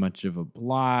really have much of a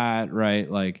plot, right?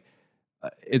 Like,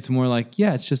 it's more like,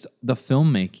 it's just the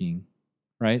filmmaking,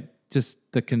 right? Just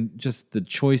the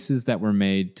choices that were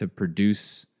made to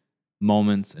produce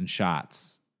moments and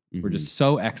shots were just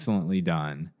so excellently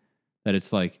done that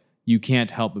it's like you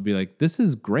can't help but be like, this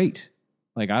is great.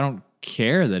 Like, I don't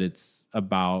care that it's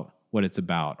about what it's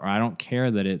about, or I don't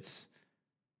care that it's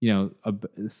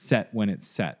set when it's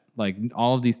set. Like,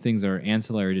 all of these things are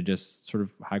ancillary to just sort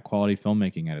of high quality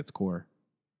filmmaking at its core.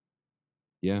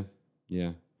 Yeah.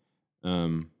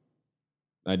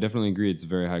 I definitely agree. It's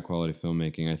very high quality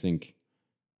filmmaking. I think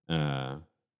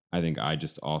I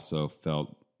just also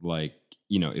felt like,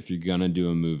 if you're going to do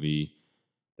a movie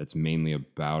that's mainly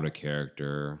about a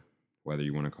character, whether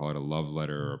you want to call it a love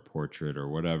letter or a portrait or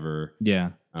whatever. Yeah.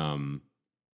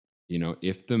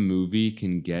 If the movie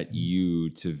can get you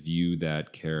to view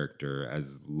that character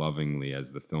as lovingly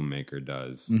as the filmmaker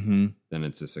does, then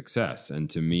it's a success. And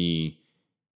to me,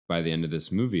 by the end of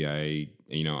this movie, I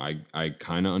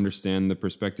kind of understand the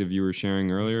perspective you were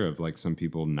sharing earlier of like some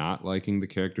people not liking the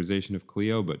characterization of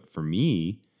Cleo. But for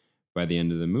me, by the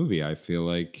end of the movie, I feel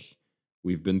like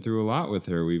we've been through a lot with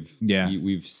her.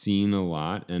 We've seen a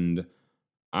lot, and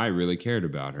I really cared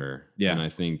about her. Yeah. And I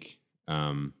think,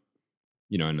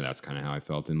 and that's kind of how I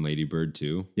felt in Lady Bird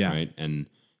too. Yeah. Right. And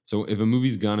so if a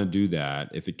movie's gonna do that,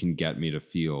 if it can get me to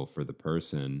feel for the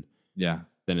person, then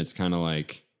it's kind of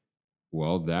like,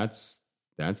 well, that's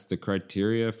the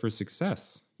criteria for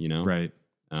success, Right.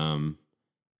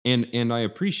 And I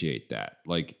appreciate that,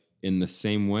 like in the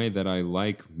same way that I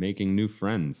like making new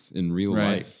friends in real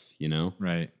life,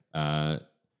 Right.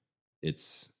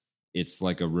 It's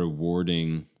like a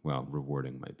rewarding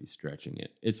might be stretching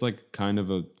it. It's like kind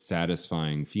of a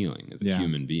satisfying feeling as a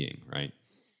human being, right?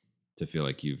 To feel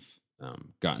like you've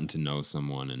gotten to know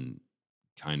someone and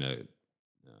kind of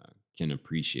can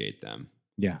appreciate them.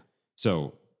 Yeah.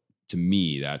 So to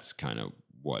me, that's kind of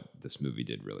what this movie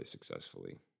did really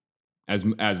successfully. As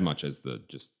much as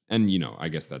I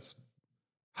guess that's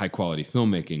high quality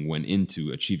filmmaking went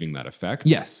into achieving that effect.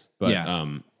 Yes. But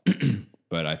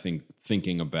but I think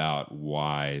thinking about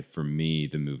why for me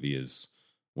the movie is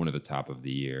one of the top of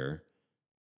the year,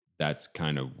 that's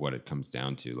kind of what it comes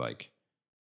down to. Like,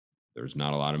 there's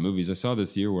not a lot of movies I saw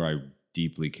this year where I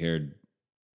deeply cared,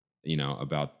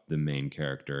 about the main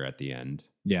character at the end.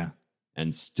 Yeah.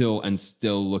 And still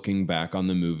looking back on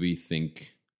the movie,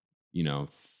 think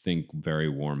very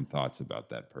warm thoughts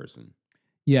about that person.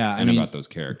 Yeah. And about those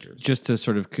characters. Just to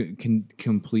sort of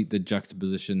complete the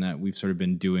juxtaposition that we've sort of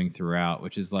been doing throughout,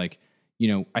 which is like,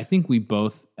 I think we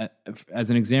both, as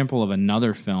an example of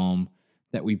another film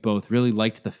that we both really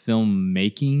liked the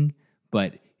filmmaking,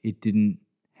 but it didn't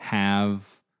have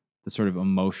the sort of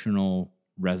emotional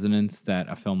resonance that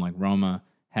a film like Roma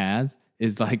has,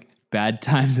 is like Bad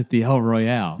Times at the El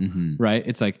Royale, right?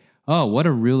 It's like, oh, what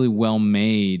a really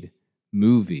well-made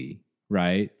movie,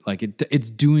 right? Like it's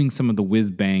doing some of the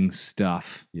whiz-bang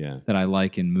stuff that I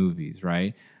like in movies,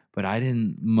 right? But I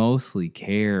didn't mostly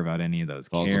care about any of those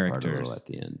characters. A little at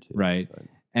the end, too, right? But.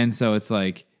 And so it's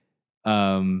like,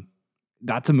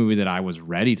 that's a movie that I was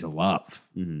ready to love,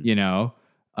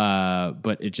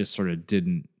 but it just sort of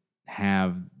didn't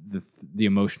have the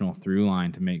emotional through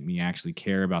line to make me actually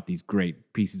care about these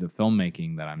great pieces of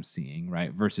filmmaking that I'm seeing,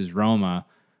 right? Versus Roma,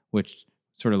 which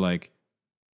sort of like,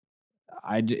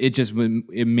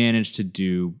 it managed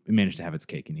to have its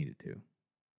cake and eat it too.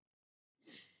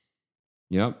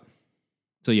 Yep.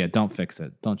 So yeah, don't fix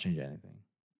it. Don't change anything.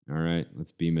 All right,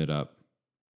 let's beam it up.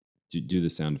 Do the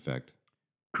sound effect.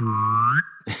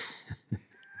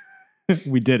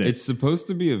 We did it. It's supposed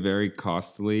to be a very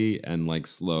costly and like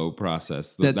slow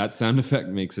process. That sound effect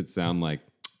makes it sound like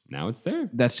now it's there.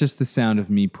 That's just the sound of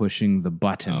me pushing the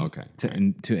button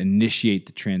to initiate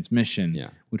the transmission,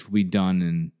 which will be done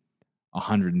in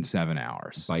 107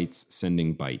 hours. Bytes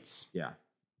sending bytes. Yeah.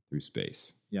 through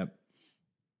space. Yep.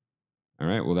 All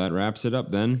right. Well, that wraps it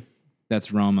up then.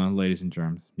 That's Roma, Ladies and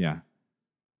Germs. Yeah.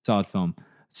 Solid film.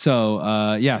 So,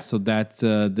 so that's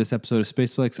this episode of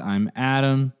Space Flicks. I'm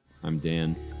Adam. I'm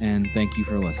Dan. And thank you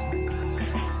for listening.